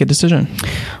jury to make a decision.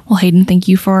 Well, Hayden, thank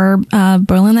you for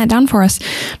boiling that down for us.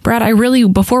 Brad,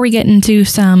 before we get into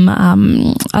some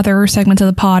other segments of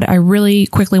the pod, I really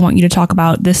quickly want you to talk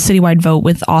about this citywide vote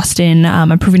with Austin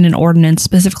approving an ordinance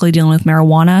specifically dealing with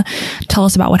marijuana. Tell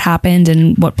us about what happened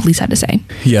and what police had to say.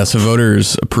 Yeah, so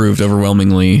voters approved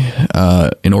overwhelmingly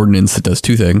an ordinance that does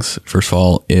two things. First of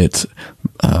all, it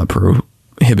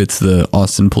prohibits the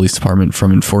Austin Police Department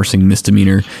from enforcing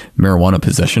misdemeanor marijuana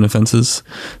possession offenses.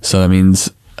 So that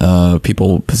means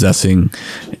people possessing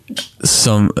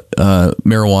some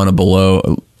marijuana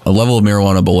below a level of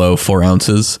marijuana below 4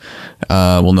 ounces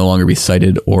will no longer be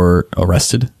cited or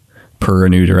arrested per a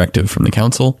new directive from the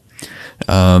council.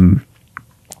 The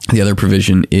other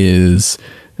provision is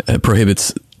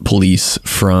prohibits police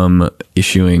from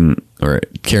issuing or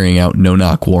carrying out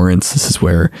no-knock warrants. This is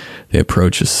where they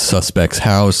approach a suspect's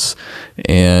house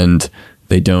and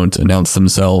they don't announce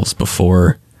themselves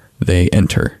before they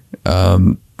enter.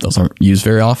 Those aren't used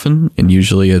very often, and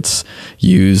usually it's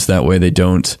used that way they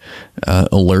don't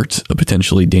alert a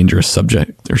potentially dangerous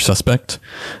subject or suspect.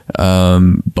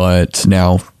 But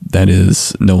now that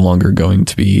is no longer going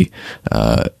to be,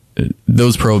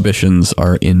 those prohibitions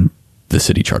are in the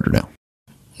city charter now.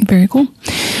 Very cool.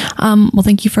 Well,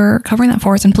 thank you for covering that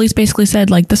for us. And police basically said,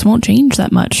 this won't change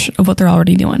that much of what they're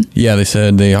already doing. Yeah, they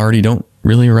said they already don't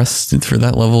really arrest for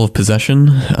that level of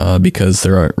possession because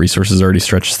their resources already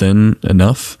stretched thin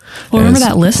enough. Well, remember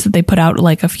that list that they put out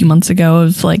a few months ago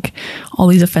of all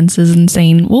these offenses and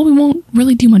saying, well, we won't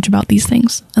really do much about these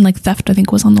things. And theft, I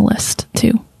think, was on the list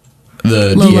too.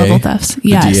 The low level thefts.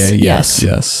 Yes. DA, yes.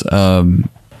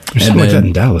 There's something like that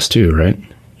in Dallas too, right?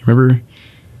 You remember?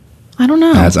 I don't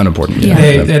know. That's unimportant.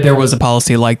 Yeah. There was a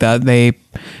policy like that.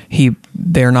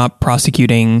 They're not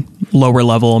prosecuting lower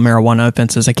level marijuana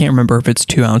offenses. I can't remember if it's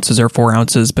 2 ounces or 4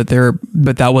 ounces, but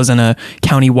that wasn't a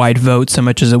countywide vote so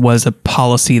much as it was a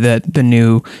policy that the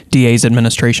new DA's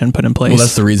administration put in place. Well,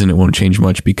 that's the reason it won't change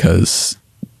much, because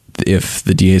if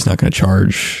the DA is not going to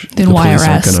charge, Then the why police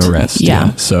arrest? aren't going to arrest.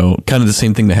 Yeah. So kind of the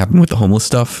same thing that happened with the homeless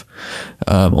stuff.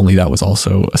 Only that was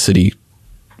also a city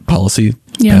policy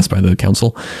passed by the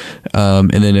council.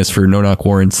 And then as for no-knock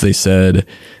warrants, they said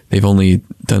they've only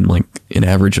done like an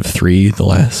average of 3 the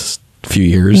last few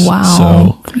years.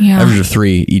 Wow. So Yeah. average of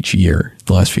 3 each year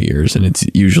the last few years. And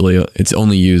it's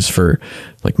only used for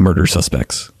like murder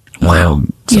suspects. Wow.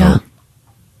 Yeah.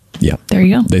 There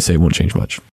you go. They say it won't change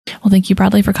much. Well, thank you,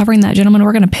 Bradley, for covering that, gentlemen.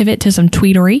 We're going to pivot to some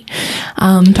tweetery.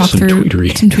 Some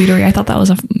tweetery. I thought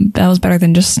that was better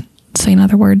than just saying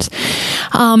other words.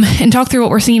 And talk through what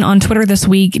we're seeing on Twitter this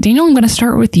week. Daniel, I'm going to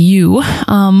start with you.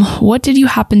 What did you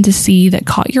happen to see that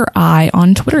caught your eye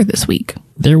on Twitter this week?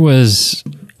 There was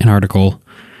an article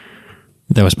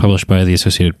that was published by the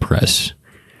Associated Press,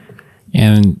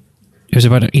 and it was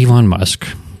about Elon Musk,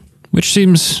 which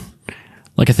seems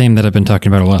like a theme that I've been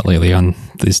talking about a lot lately on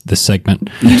this segment.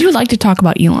 You do like to talk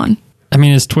about Elon. I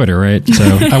mean, it's Twitter, right? So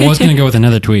I was going to go with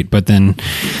another tweet, but then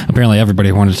apparently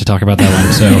everybody wanted to talk about that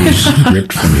one. So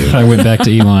Ripped from you. I went back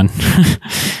to Elon.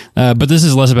 But this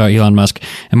is less about Elon Musk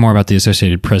and more about the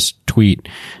Associated Press tweet.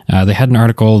 They had an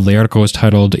article. The article was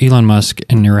titled, "Elon Musk,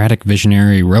 an erratic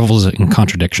visionary, revels in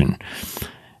contradiction."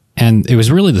 And it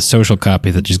was really the social copy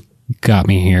that just got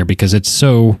me here because it's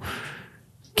so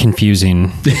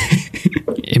confusing.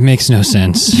 It makes no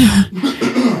sense.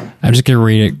 I'm just going to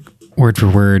read it word for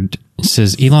word. It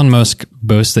says, Elon Musk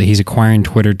boasts that he's acquiring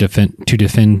Twitter to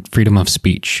defend freedom of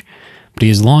speech, but he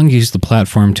has long used the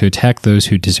platform to attack those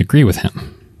who disagree with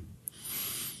him.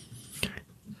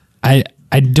 I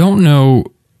don't know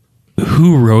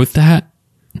who wrote that,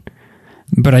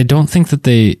 but I don't think that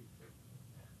they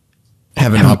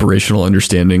have an operational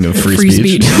understanding of free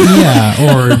speech.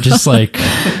 Yeah, or just like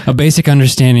a basic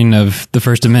understanding of the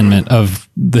First Amendment, of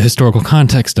the historical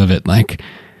context of it. Like,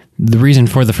 the reason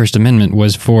for the First Amendment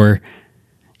was for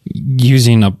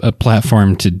using a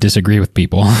platform to disagree with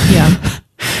people. Yeah.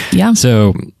 Yeah.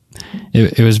 So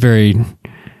it was very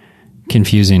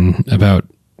confusing about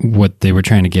what they were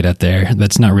trying to get at there.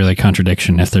 That's not really a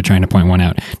contradiction if they're trying to point one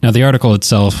out. Now, the article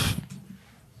itself,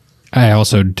 I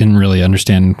also didn't really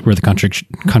understand where the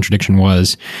contradiction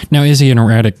was. Now, is he an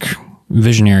erratic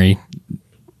visionary?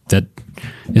 That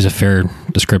is a fair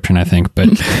description, I think, but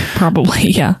Probably,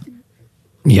 yeah.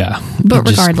 yeah. But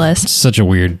Just regardless. such a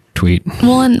weird tweet.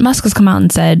 Well, and Musk has come out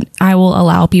and said, I will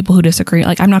allow people who disagree.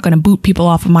 Like, I'm not going to boot people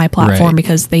off of my platform Right.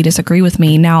 because they disagree with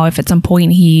me. Now, if at some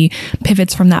point he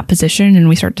pivots from that position and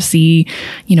we start to see,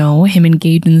 him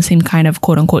engaged in the same kind of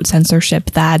quote unquote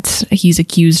censorship that he's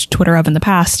accused Twitter of in the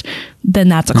past, then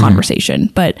that's a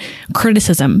conversation. But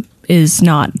criticism is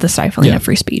not the stifling of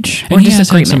free speech or And he has had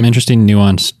disagreement. some interesting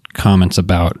nuanced comments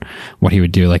about what he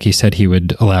would do. Like, he said he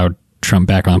would allow Trump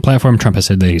back on the platform. Trump has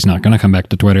said that he's not going to come back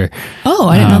to Twitter. Oh,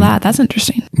 I didn't know that. That's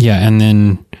interesting. Yeah, and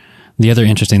then the other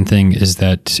interesting thing is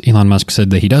that Elon Musk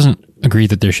said that he doesn't agree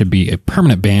that there should be a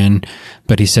permanent ban,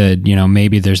 but he said,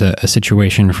 maybe there's a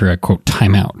situation for a, quote,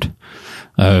 timeout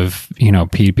of,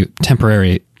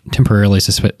 temporarily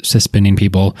suspending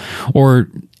people. Or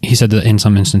he said that in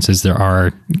some instances there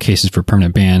are cases for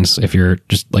permanent bans if you're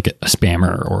just like a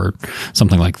spammer or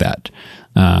something like that.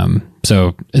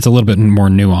 So it's a little bit more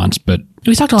nuanced, but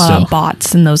We talked a lot about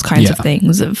bots and those kinds of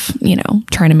things of,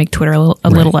 trying to make Twitter a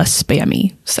little less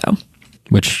spammy. So,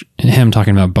 which him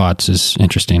talking about bots is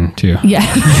interesting too. yeah,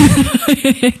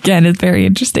 again, it's very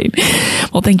interesting.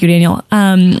 Well, thank you, Daniel.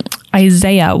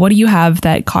 Isaiah, what do you have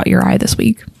that caught your eye this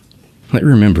week? Let me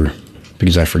remember,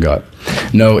 because I forgot.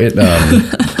 No, it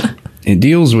it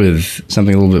deals with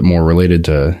something a little bit more related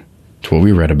to what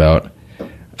we read about.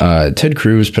 Ted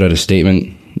Cruz put out a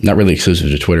statement, not really exclusive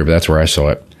to Twitter, but that's where I saw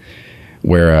it,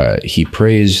 where he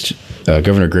praised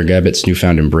Governor Greg Abbott's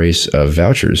newfound embrace of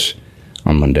vouchers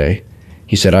on Monday.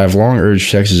 He said, I have long urged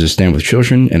Texas to stand with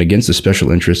children and against the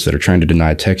special interests that are trying to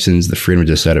deny Texans the freedom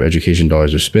to decide how education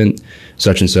dollars are spent,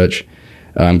 such and such.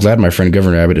 I'm glad my friend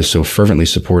Governor Abbott is so fervently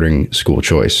supporting school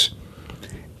choice.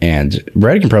 And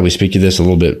Brad can probably speak to this a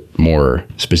little bit more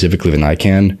specifically than I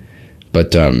can,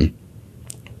 but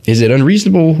is it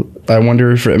unreasonable, I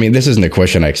wonder, this isn't a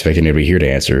question I expect anybody here to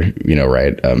answer,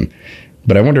 right?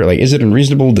 But I wonder, is it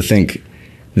unreasonable to think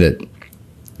that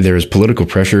there is political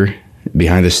pressure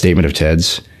behind this statement of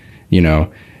Ted's,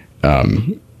 To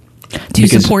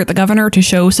support the governor, to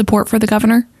show support for the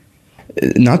governor?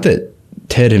 Not that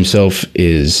Ted himself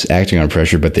is acting on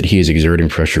pressure, but that he is exerting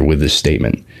pressure with this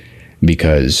statement,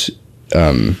 because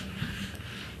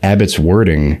Abbott's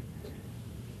wording,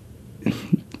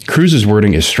 Cruz's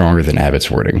wording is stronger than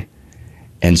Abbott's wording.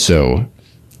 And so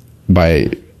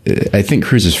I think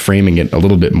Cruz is framing it a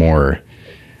little bit more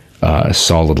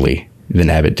solidly than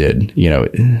Abbott did. You know,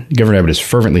 Governor Abbott is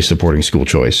fervently supporting school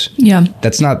choice. Yeah.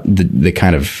 That's not the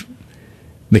kind of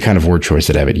word choice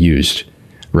that Abbott used,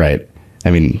 right?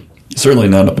 I mean, certainly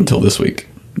not up until this week.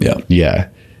 Yeah. Yeah.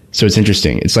 So it's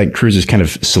interesting. It's like Cruz is kind of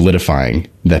solidifying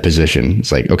that position.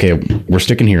 It's like, okay, we're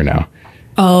sticking here now.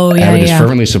 Oh, yeah, Abbott is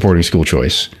fervently supporting school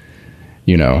choice,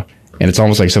 you know, and it's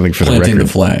almost like something for planting the record.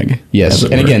 The flag. Yes.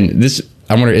 And again, this,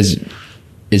 I wonder, is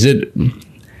it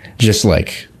just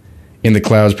like in the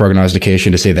clouds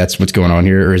prognostication to say that's what's going on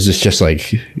here? Or is this just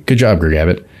like, good job, Greg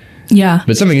Abbott? Yeah.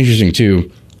 But something interesting too,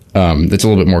 that's a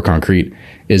little bit more concrete,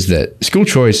 is that school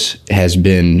choice has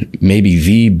been maybe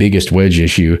the biggest wedge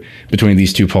issue between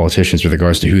these two politicians with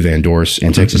regards to who they endorse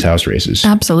in Texas House races.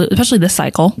 Absolutely. Especially this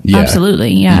cycle. Yeah.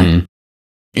 Absolutely. Yeah. Mm-hmm.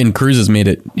 And Cruz has made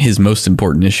it his most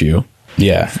important issue.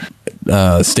 Yeah.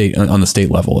 State on the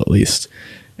state level, at least.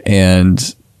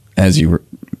 And as you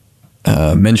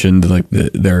mentioned, like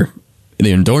the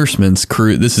endorsements,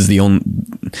 Cruz, this is the only,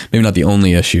 maybe not the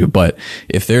only issue, but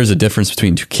if there's a difference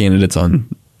between two candidates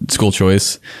on school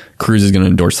choice, Cruz is going to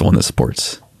endorse the one that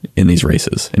supports in these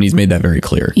races. And he's made that very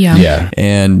clear. Yeah. Yeah.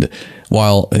 And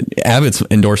while Abbott's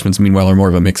endorsements, meanwhile, are more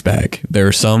of a mixed bag, there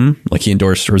are some, like he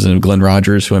endorsed Representative Glenn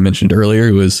Rogers, who I mentioned earlier,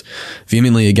 who was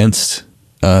vehemently against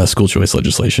school choice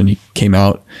legislation. He came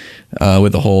out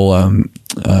with a whole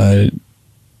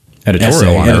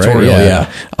Editorial on it, right?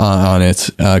 On it,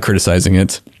 criticizing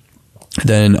it.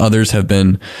 Then others have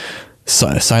been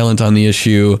silent on the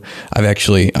issue. I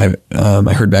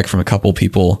heard back from a couple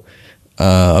people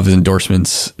of his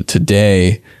endorsements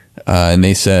today, and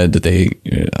they said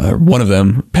that one of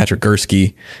them, Patrick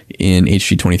Gursky in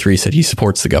HG23, said he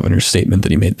supports the governor's statement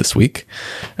that he made this week.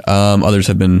 Others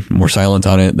have been more silent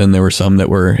on it. Then there were some that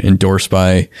were endorsed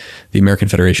by the American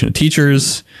Federation of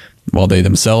Teachers. While they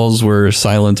themselves were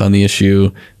silent on the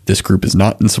issue, this group is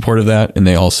not in support of that, and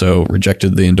they also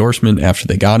rejected the endorsement after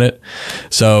they got it.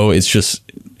 So it's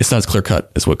not as clear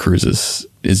cut as what Cruz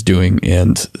is doing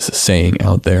and saying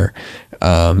out there.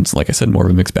 It's, like I said, more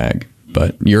of a mixed bag.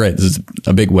 But you're right, this is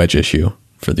a big wedge issue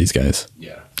for these guys.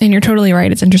 Yeah. And you're totally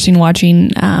right. It's interesting watching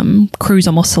Cruz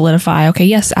almost solidify, okay,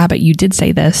 yes, Abbott, you did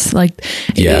say this. Like,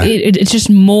 yeah. It's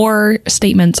just more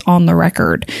statements on the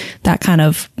record that kind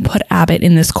of put Abbott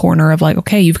in this corner of like,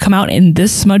 okay, you've come out in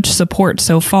this much support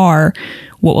so far.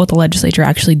 What will the legislature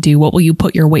actually do? What will you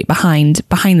put your weight behind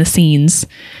the scenes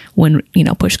when,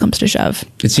 push comes to shove?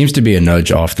 It seems to be a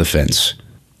nudge off the fence.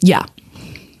 Yeah.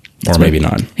 Or maybe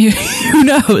not. Who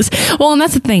knows? Well, and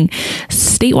that's the thing.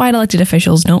 Statewide elected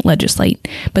officials don't legislate,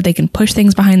 but they can push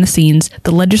things behind the scenes.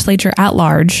 The legislature at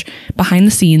large, behind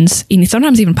the scenes, and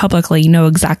sometimes even publicly, know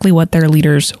exactly what their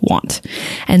leaders want.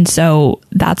 And so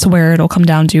that's where it'll come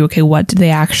down to, okay, what do they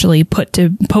actually put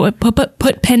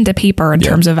pen to paper in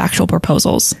terms of actual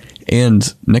proposals?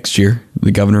 And next year, the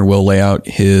governor will lay out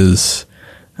his,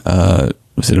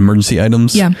 emergency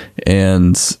items? Yeah.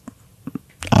 And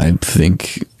I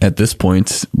think at this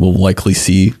point we'll likely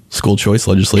see school choice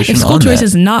legislation. If school choice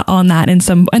is not on that and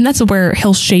that's where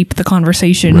he'll shape the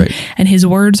conversation. Right. And his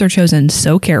words are chosen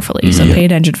so carefully. Mm-hmm. So pay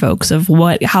attention, folks, of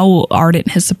how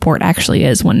ardent his support actually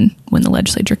is when the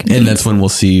legislature convenes. And that's when we'll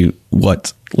see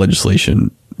what legislation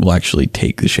will actually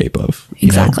take the shape of.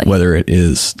 Exactly. Whether it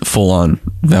is full on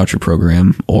voucher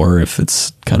program or if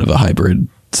it's kind of a hybrid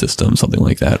system, something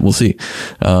like that. We'll see.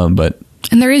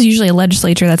 And there is usually a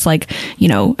legislature that's like,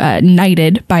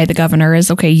 knighted by the governor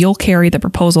is, okay, you'll carry the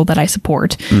proposal that I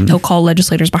support. Mm-hmm. He'll call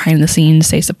legislators behind the scenes,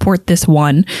 say, support this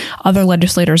one. Other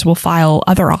legislators will file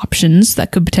other options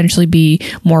that could potentially be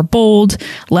more bold,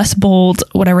 less bold,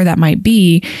 whatever that might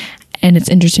be. And it's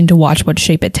interesting to watch what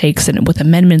shape it takes and with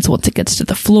amendments, once it gets to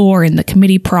the floor in the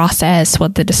committee process,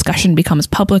 what the discussion becomes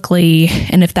publicly,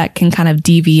 and if that can kind of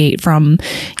deviate from,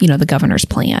 the governor's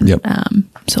plan. Yep.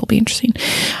 So it'll be interesting.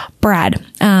 Brad,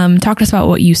 talk to us about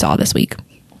what you saw this week.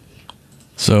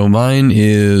 So mine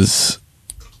is,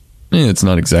 it's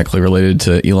not exactly related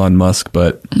to Elon Musk,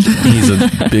 but he's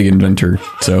a big inventor,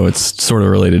 so it's sort of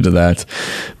related to that.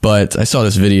 But I saw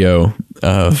this video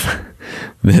of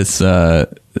this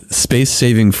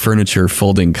space-saving furniture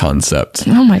folding concept.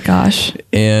 Oh my gosh.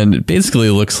 And it basically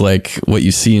looks like what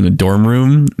you see in a dorm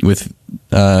room with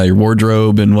your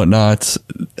wardrobe and whatnot,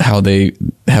 how they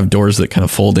have doors that kind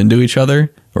of fold into each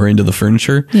other or into the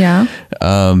furniture. Yeah.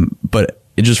 But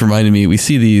it just reminded me, we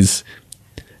see these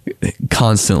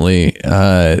constantly,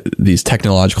 these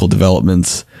technological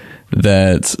developments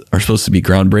that are supposed to be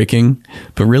groundbreaking,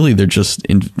 but really they're just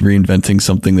reinventing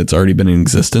something that's already been in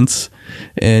existence.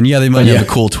 And yeah, they might have a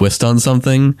cool twist on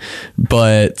something,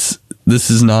 but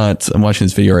this is not, I'm watching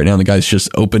this video right now, and the guy's just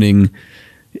opening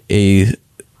a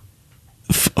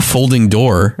folding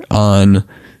door on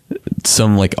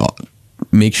some like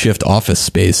makeshift office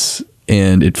space,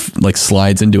 and it like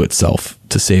slides into itself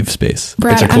to save space.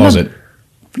 Brad, It's a closet.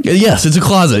 Yes, it's a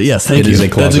closet. Yes, thank you. It is a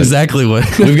closet. That's exactly what.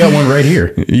 We've got one right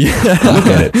here. Yeah, Look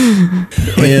at it.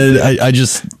 And I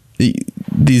just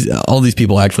all these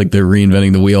people act like they're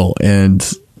reinventing the wheel, and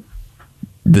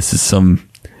this is some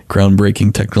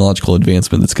groundbreaking technological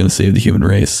advancement that's going to save the human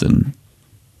race, and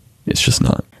it's just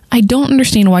not. I don't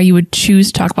understand why you would choose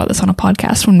to talk about this on a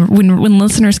podcast when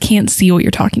listeners can't see what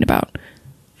you're talking about.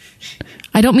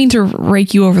 I don't mean to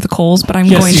rake you over the coals, but I'm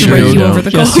going to rake you over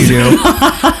the coals. Yes, you do.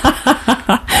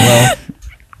 Well,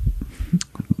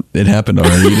 it happened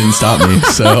already. You didn't stop me,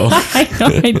 so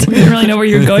I didn't really know where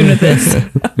you were going with this.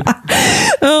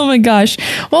 Oh my gosh!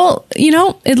 Well,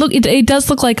 it does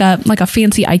look like a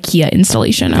fancy IKEA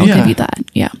installation. I'll give you that.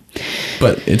 Yeah,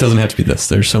 but it doesn't have to be this.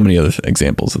 There's so many other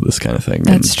examples of this kind of thing.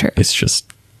 That's true. It's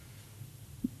just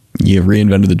you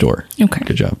reinvented the door. Okay,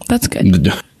 good job. That's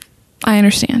good. I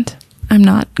understand. I'm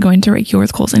not going to rake you over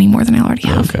the coals any more than I already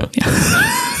have. Okay. Yeah.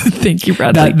 Thank you,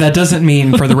 Bradley. That doesn't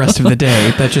mean for the rest of the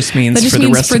day. That just means for the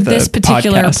rest of the this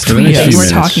particular podcast. tweet that few we're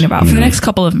minutes. talking about. For the next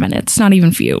couple of minutes, not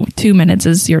even few. 2 minutes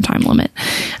is your time limit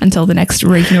until the next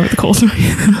raking over the coals might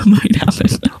happen.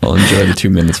 I'll enjoy the 2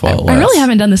 minutes while it lasts. I really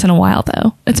haven't done this in a while,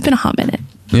 though. It's been a hot minute.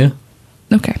 Yeah.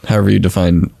 Okay. However you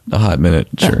define a hot minute,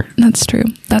 sure. That's true.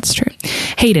 That's true.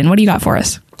 Hayden, what do you got for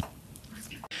us?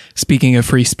 Speaking of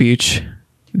free speech,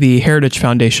 the Heritage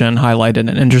Foundation highlighted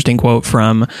an interesting quote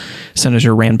from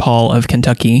Senator Rand Paul of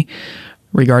Kentucky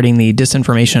regarding the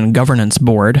Disinformation Governance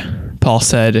Board. Paul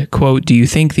said, quote, "Do you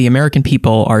think the American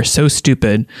people are so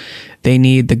stupid they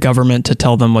need the government to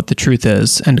tell them what the truth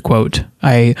is?" End quote.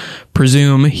 I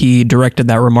presume he directed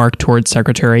that remark towards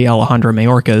Secretary Alejandro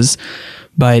Mayorkas,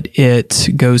 but it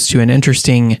goes to an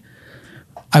interesting,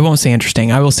 I won't say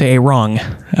interesting, I will say a wrong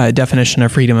definition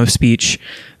of freedom of speech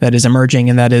that is emerging,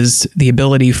 and that is the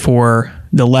ability for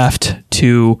the left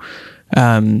to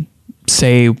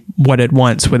say what it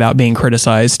wants without being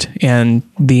criticized, and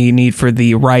the need for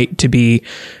the right to be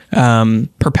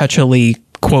perpetually,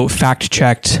 quote,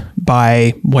 fact-checked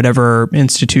by whatever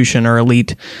institution or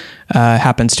elite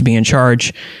happens to be in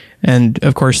charge. And,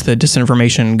 of course, the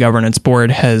Disinformation Governance Board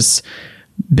has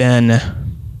been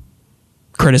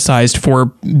criticized for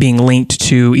being linked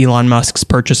to Elon Musk's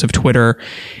purchase of Twitter.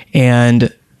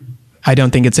 And I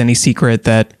don't think it's any secret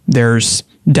that there's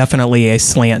definitely a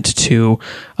slant to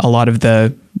a lot of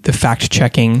the fact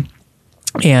checking,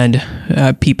 and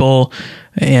people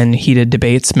in heated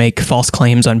debates make false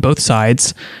claims on both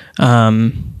sides.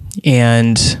 And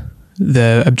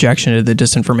the objection to the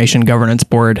Disinformation Governance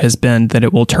Board has been that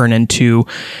it will turn into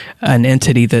an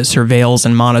entity that surveils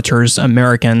and monitors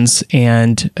Americans,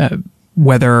 and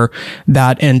whether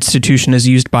that institution is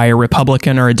used by a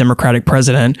Republican or a Democratic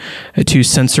president to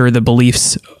censor the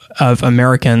beliefs of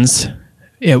Americans,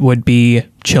 it would be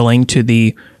chilling to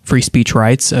the free speech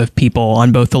rights of people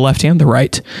on both the left and the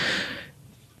right.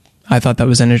 I thought that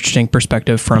was an interesting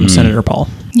perspective from Senator Paul.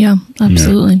 Yeah,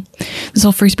 absolutely. Yeah. This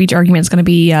whole free speech argument is going to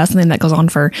be something that goes on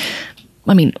for,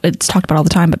 I mean, it's talked about all the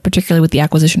time, but particularly with the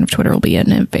acquisition of Twitter will be,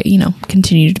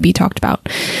 continue to be talked about.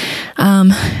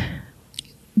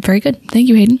 Very good. Thank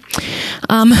you, Hayden.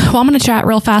 Well, I'm going to chat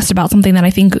real fast about something that I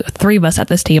think three of us at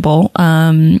this table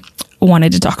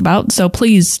wanted to talk about. So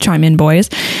please chime in, boys.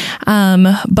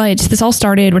 But this all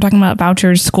started, we're talking about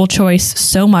vouchers, school choice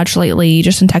so much lately,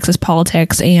 just in Texas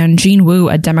politics. And Jean Wu,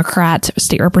 a Democrat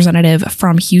state representative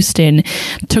from Houston,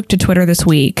 took to Twitter this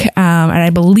week. And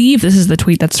I believe this is the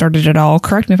tweet that started it all.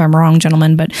 Correct me if I'm wrong,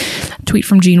 gentlemen, but tweet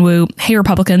from Jean Wu. "Hey,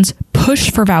 Republicans,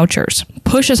 push for vouchers.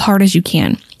 Push as hard as you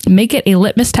can. Make it a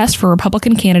litmus test for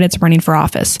Republican candidates running for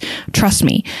office. Trust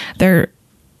me, there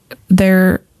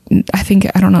are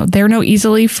no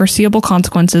easily foreseeable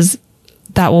consequences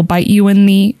that will bite you in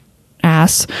the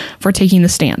ass for taking the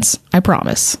stance. I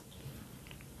promise."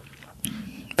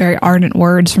 Very ardent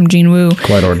words from Jean Wu.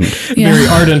 Quite ardent. Yeah. Very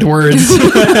ardent words.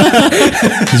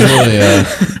 He's really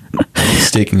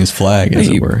staking his flag, as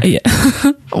it were. Yeah.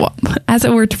 Well, as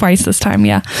it were twice this time,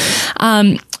 yeah.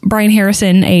 Brian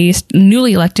Harrison, a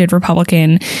newly elected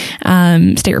Republican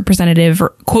state representative,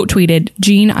 quote tweeted,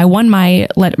 "Gene, I won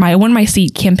my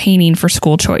seat campaigning for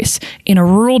school choice in a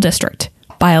rural district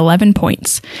by 11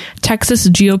 points. Texas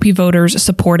GOP voters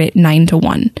support it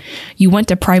 9-1. You went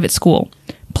to private school.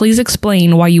 Please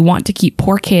explain why you want to keep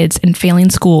poor kids in failing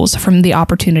schools from the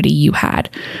opportunity you had.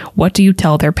 What do you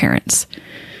tell their parents?"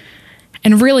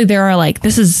 And really, there are like,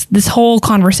 this whole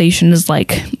conversation is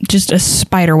like just a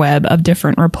spider web of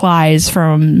different replies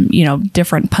from,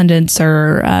 different pundits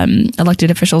or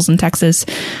elected officials in Texas.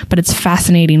 But it's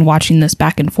fascinating watching this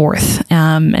back and forth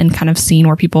and kind of seeing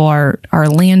where people are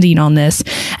landing on this.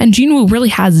 And Gene Wu really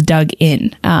has dug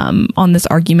in on this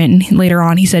argument. And later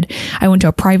on, he said, I went to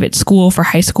a private school for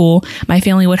high school. My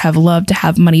family would have loved to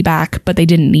have money back, but they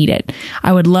didn't need it.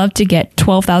 I would love to get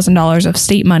 $12,000 of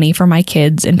state money for my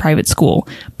kids in private school,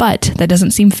 but that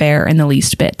doesn't seem fair in the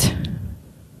least bit.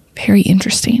 Very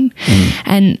interesting.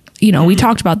 And, we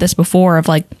talked about this before of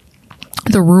like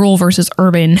the rural versus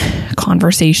urban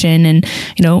conversation. And,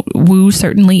 Wu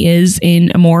certainly is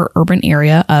in a more urban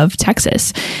area of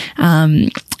Texas.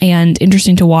 And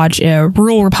interesting to watch a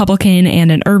rural Republican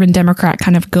and an urban Democrat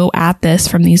kind of go at this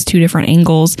from these two different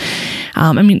angles.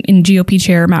 In GOP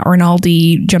chair, Matt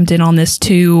Rinaldi jumped in on this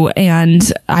too.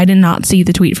 And I did not see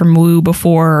the tweet from Wu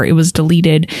before it was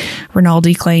deleted.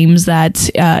 Rinaldi claims that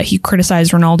he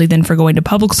criticized Rinaldi then for going to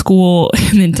public school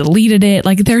and then deleted it.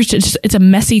 Like it's a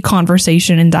messy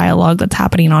conversation and dialogue that's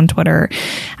happening on Twitter.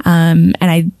 And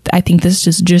I think this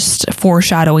is just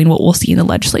foreshadowing what we'll see in the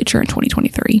legislature in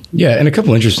 2023. Yeah, and a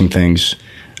couple interesting things.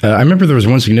 I remember there was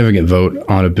one significant vote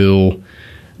on a bill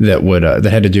that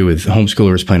that had to do with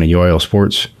homeschoolers playing in UIL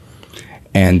sports,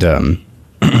 and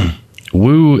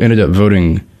Wu ended up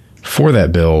voting for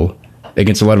that bill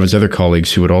against a lot of his other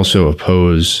colleagues who would also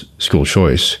oppose school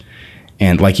choice.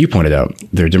 And like you pointed out,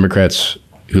 there are Democrats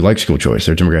who like school choice.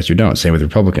 There are Democrats who don't. Same with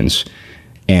Republicans,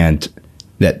 and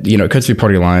that it cuts through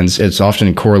party lines. It's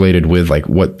often correlated with like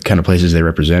what kind of places they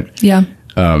represent. Yeah.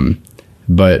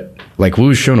 But like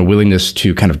Wu's shown a willingness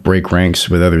to kind of break ranks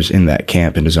with others in that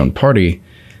camp in his own party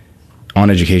on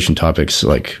education topics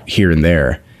like here and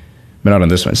there, but not on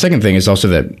this one. Second thing is also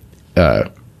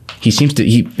that he seems to,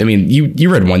 you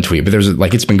read one tweet, but there's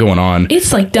like, it's been going on.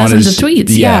 It's like dozens of tweets.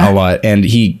 Yeah, a lot. And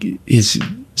he is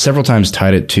several times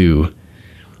tied it to,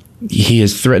 he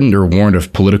has threatened or warned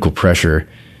of political pressure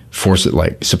for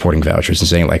like supporting vouchers and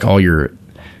saying like all your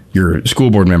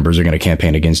school board members are going to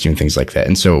campaign against you and things like that.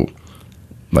 And so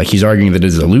like he's arguing that it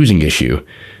is a losing issue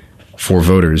for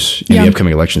voters in the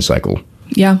upcoming election cycle.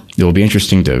 Yeah. It will be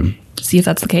interesting to see if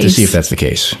that's the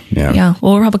case. Yeah. Yeah.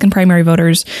 Well, Republican primary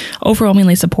voters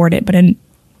overwhelmingly support it, but in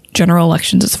general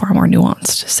elections, it's far more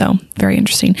nuanced. So very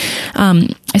interesting.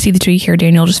 I see the tweet here.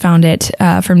 Daniel just found it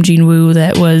from Gene Wu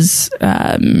that was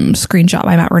screenshot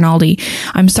by Matt Rinaldi.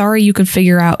 I'm sorry you could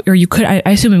figure out, or you could, I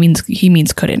assume he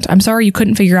means couldn't. I'm sorry you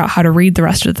couldn't figure out how to read the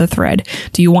rest of the thread.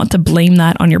 Do you want to blame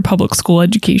that on your public school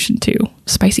education too?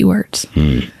 Spicy words.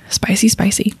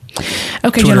 Spicy.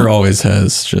 Okay, Twitter always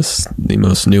has just the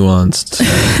most nuanced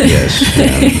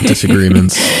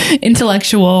disagreements.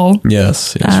 Intellectual.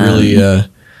 Yes. It's really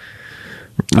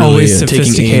always taking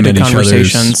sophisticated aim at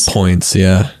conversations. Each other's points.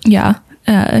 Yeah.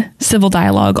 Civil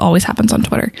dialogue always happens on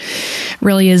Twitter.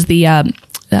 Really is the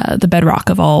bedrock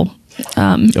of all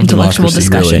intellectual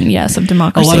discussion. Really. Yes, of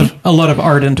democracy. A lot of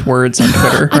ardent words on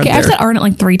Twitter. Okay, I've said ardent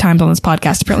like 3 times on this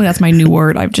podcast. Apparently, that's my new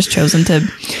word. I've just chosen to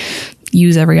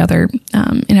use in every other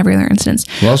instance.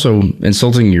 Well, also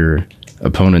insulting your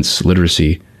opponent's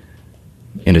literacy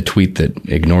in a tweet that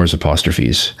ignores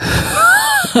apostrophes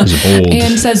is bold.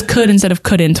 And says could instead of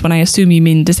couldn't, when I assume you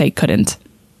mean to say couldn't.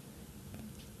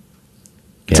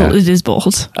 Yeah. So it is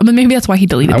bold. I mean, maybe that's why he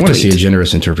deleted the tweet. I want to see a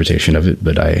generous interpretation of it,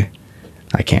 but I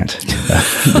can't.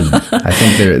 I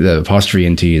think the apostrophe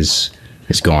NT is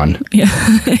gone. Yeah.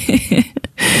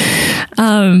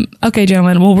 Okay,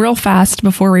 gentlemen. Well, real fast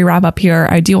before we wrap up here,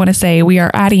 I do want to say we are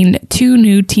adding 2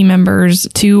 new team members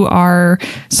to our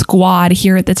squad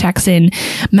here at the Texan.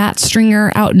 Matt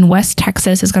Stringer out in West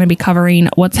Texas is going to be covering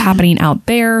what's happening out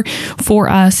there for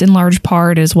us in large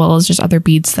part, as well as just other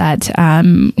beats that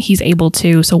he's able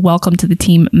to. So welcome to the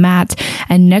team, Matt.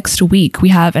 And next week we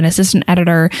have an assistant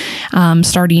editor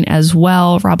starting as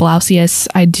well, Rob Lausius.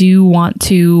 I do want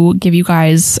to give you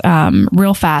guys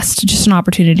real fast just an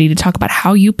opportunity to talk about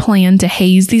how you plan to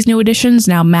haze these new additions.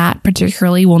 Now, Matt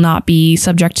particularly will not be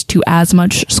subject to as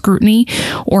much scrutiny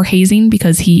or hazing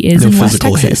because he is in West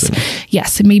Texas. Hazing.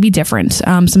 Yes, it may be different.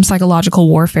 Some psychological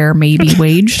warfare may be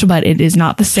waged, but it is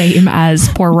not the same as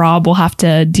poor Rob will have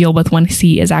to deal with when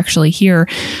he is actually here.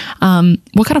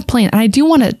 What kind of plan? And I do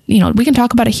want to, we can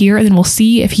talk about it here and then we'll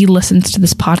see if he listens to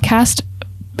this podcast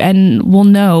and we'll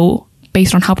know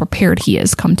based on how prepared he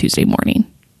is come Tuesday morning.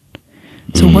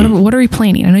 So what are we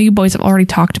planning? I know you boys have already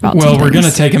talked about. Well, we're going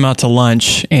to take him out to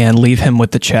lunch and leave him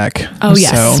with the check. Oh,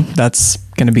 yes. So that's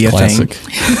going to be a thing.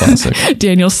 Classic.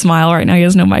 Daniel's smile right now. He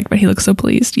has no mic, but he looks so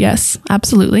pleased. Yes,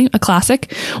 absolutely. A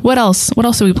classic. What else? What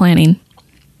else are we planning?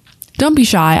 Don't be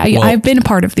shy. Well, I've been a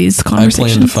part of these I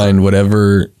conversations. plan to find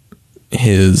whatever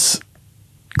his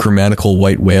grammatical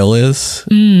white whale is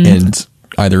and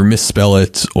either misspell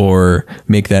it or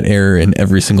make that error in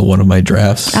every single one of my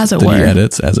drafts As it that were. he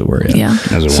edits, as it were. Yeah.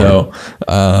 As it So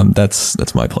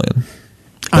that's my plan.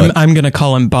 I'm going to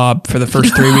call him Bob for the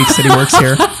first 3 weeks that he works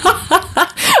here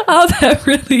Oh, that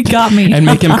really got me. and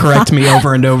make him correct me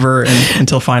over and over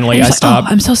until finally I He's like, stop. "Oh,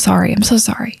 I'm so sorry. I'm so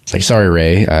sorry." It's like, sorry,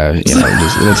 Ray.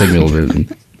 It'll take me a little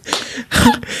bit.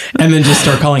 And then just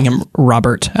start calling him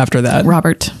Robert after that.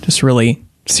 Robert. Just really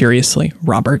seriously,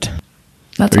 Robert.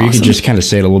 That's Or you awesome. could just kind of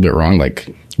say it a little bit wrong,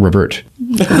 like Robert.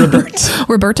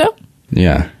 Roberto?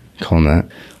 Yeah, call him that.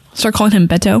 Start calling him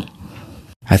Beto.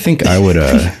 I think I would.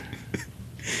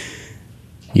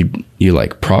 You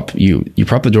like prop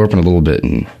the door open a little bit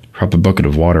and prop a bucket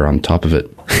of water on top of it,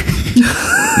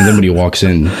 and then when he walks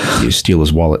in, you steal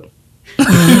his wallet and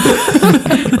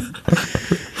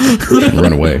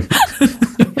run away.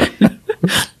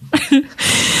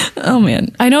 Oh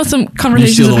man, I know some You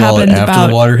conversations steal have the wallet happened after about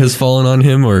the water has fallen on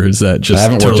him, or is that just I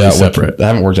haven't totally worked out separate? I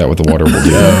haven't worked out what the water will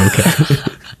do.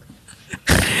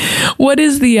 what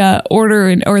is the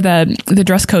order or the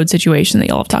dress code situation that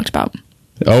y'all have talked about.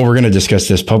 Oh, we're gonna discuss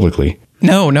this publicly.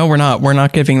 No, we're not. We're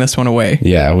not giving this one away.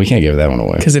 Yeah, we can't give that one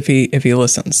away. Because if he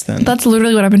listens, then That's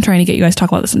literally what I've been trying to get you guys to talk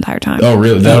about this entire time. Oh,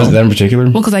 really? That was that in particular?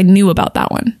 Well, because I knew about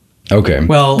that one. Okay.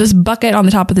 well, This bucket on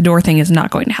the top of the door thing is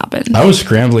not going to happen. I was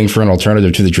scrambling for an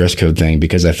alternative to the dress code thing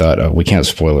because I thought, oh, we can't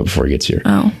spoil it before he gets here.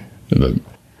 Oh, But,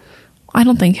 I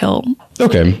don't think he'll.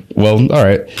 okay. Well, all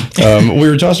right. We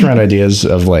were tossing around ideas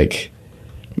of like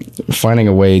finding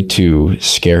a way to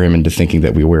scare him into thinking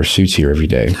that we wear suits here every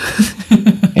day.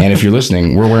 And if you're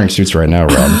listening, we're wearing suits right now,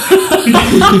 Rob.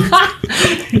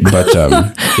 But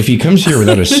if he comes here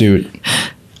without a suit,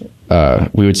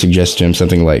 we would suggest to him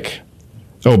something like,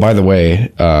 oh, by the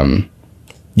way,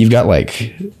 you've got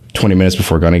like 20 minutes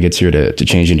before Gunna gets here to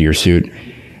change into your suit.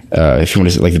 If you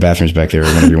want to, like, the bathroom's back there,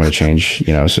 whenever you want to change,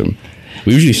 so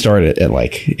we usually start at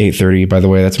like 8:30, by the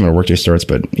way. That's when our workday starts,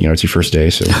 but it's your first day.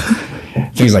 So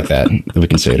things like that we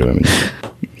can say to him.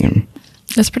 And,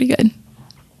 That's pretty good.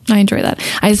 I enjoy that.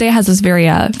 Isaiah has this very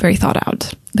thought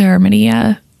out. There are many.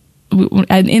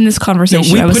 In this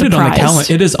conversation, we I was put it on the surprised.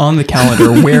 calendar. It is on the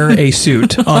calendar. Wear a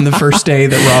suit on the first day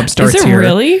that Rob starts Is it here.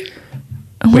 really?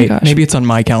 Oh my Wait, gosh. maybe it's on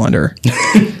my calendar.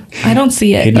 I don't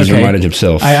see it. Hayden has Okay. reminded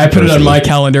himself. I put it on my personally.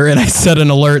 calendar and I set an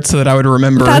alert so that I would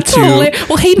remember That's to hilarious.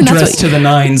 Well, Hayden, dress that's what, to the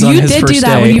nines on you his did first do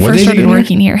that day. when you What first did he started do here?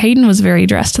 working here. Hayden was very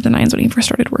dressed to the nines when he first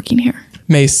started working here.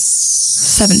 May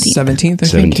 17th. 17th, I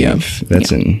think. Yeah. 17th.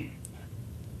 That's in.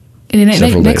 And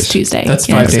Several next days. Tuesday. That's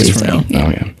Yeah, 5 next days from Tuesday. now. Oh,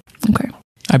 yeah. Okay.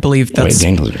 I believe Wait, that's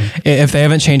Dangles. if they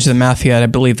haven't changed the math yet. I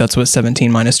believe that's what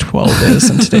 17 minus 12 is,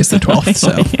 and today's the 12th.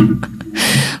 So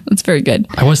That's very good.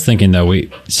 I was thinking though,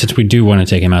 since we do want to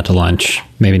take him out to lunch,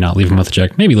 maybe not leave him with a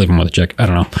check. Maybe leave him with a check. I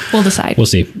don't know. We'll decide. We'll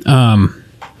see.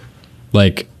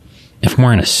 Like if I'm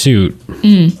wearing a suit,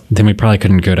 then we probably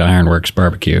couldn't go to Ironworks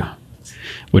Barbecue,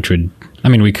 which would. I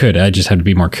mean, we could. I just have to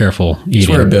be more careful eating. Just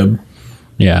wear a bib.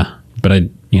 Yeah, but I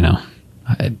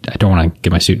don't want to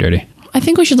get my suit dirty. I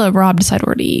think we should let Rob decide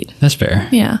where to eat. That's fair.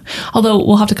 Yeah. Although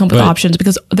we'll have to come up with But- options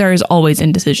because there is always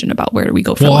indecision about where do we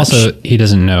go for Well, lunch. also he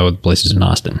doesn't know the places in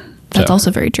Austin. That's so.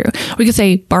 also very true. We could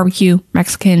say barbecue,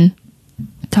 Mexican,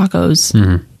 tacos,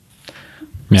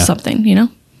 Yeah. something,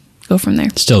 go from there.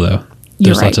 Still though, You're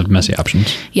there's lots right. of messy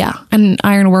options. Yeah. And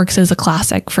Ironworks is a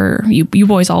classic for you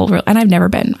boys all over. And I've never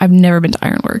been to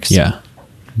Ironworks. Yeah,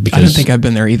 because I don't think I've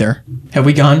been there either. Have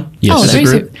we gone? Yes. Oh, As a that makes,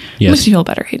 group? it Yes. makes me feel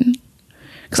better, Hayden.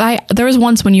 Because there was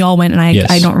once when you all went and I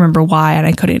Yes. don't remember why and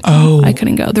I couldn't. Oh. I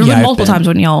couldn't go. There Yeah, were I've multiple been. times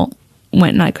when y'all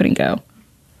went and I couldn't go.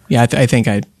 Yeah, I think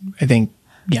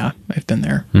yeah, I've been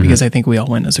there because I think we all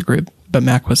went as a group, but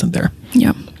Mac wasn't there.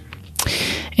 Yeah.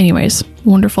 Anyways,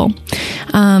 wonderful.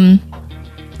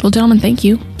 Well, gentlemen, thank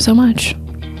you so much.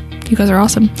 You guys are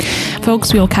awesome.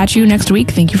 Folks, we will catch you next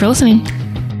week. Thank you for listening.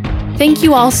 Thank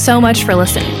you all so much for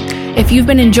listening. If you've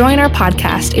been enjoying our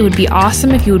podcast, it would be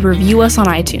awesome if you would review us on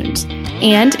iTunes.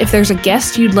 And if there's a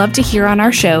guest you'd love to hear on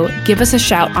our show, give us a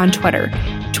shout on Twitter.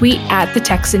 Tweet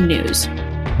 @TheTexanNews.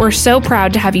 We're so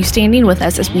proud to have you standing with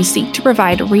us as we seek to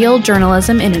provide real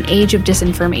journalism in an age of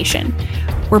disinformation.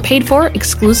 We're paid for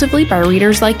exclusively by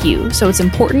readers like you, so it's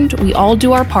important we all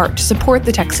do our part to support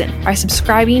The Texan by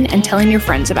subscribing and telling your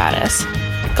friends about us.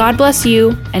 God bless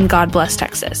you, and God bless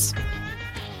Texas.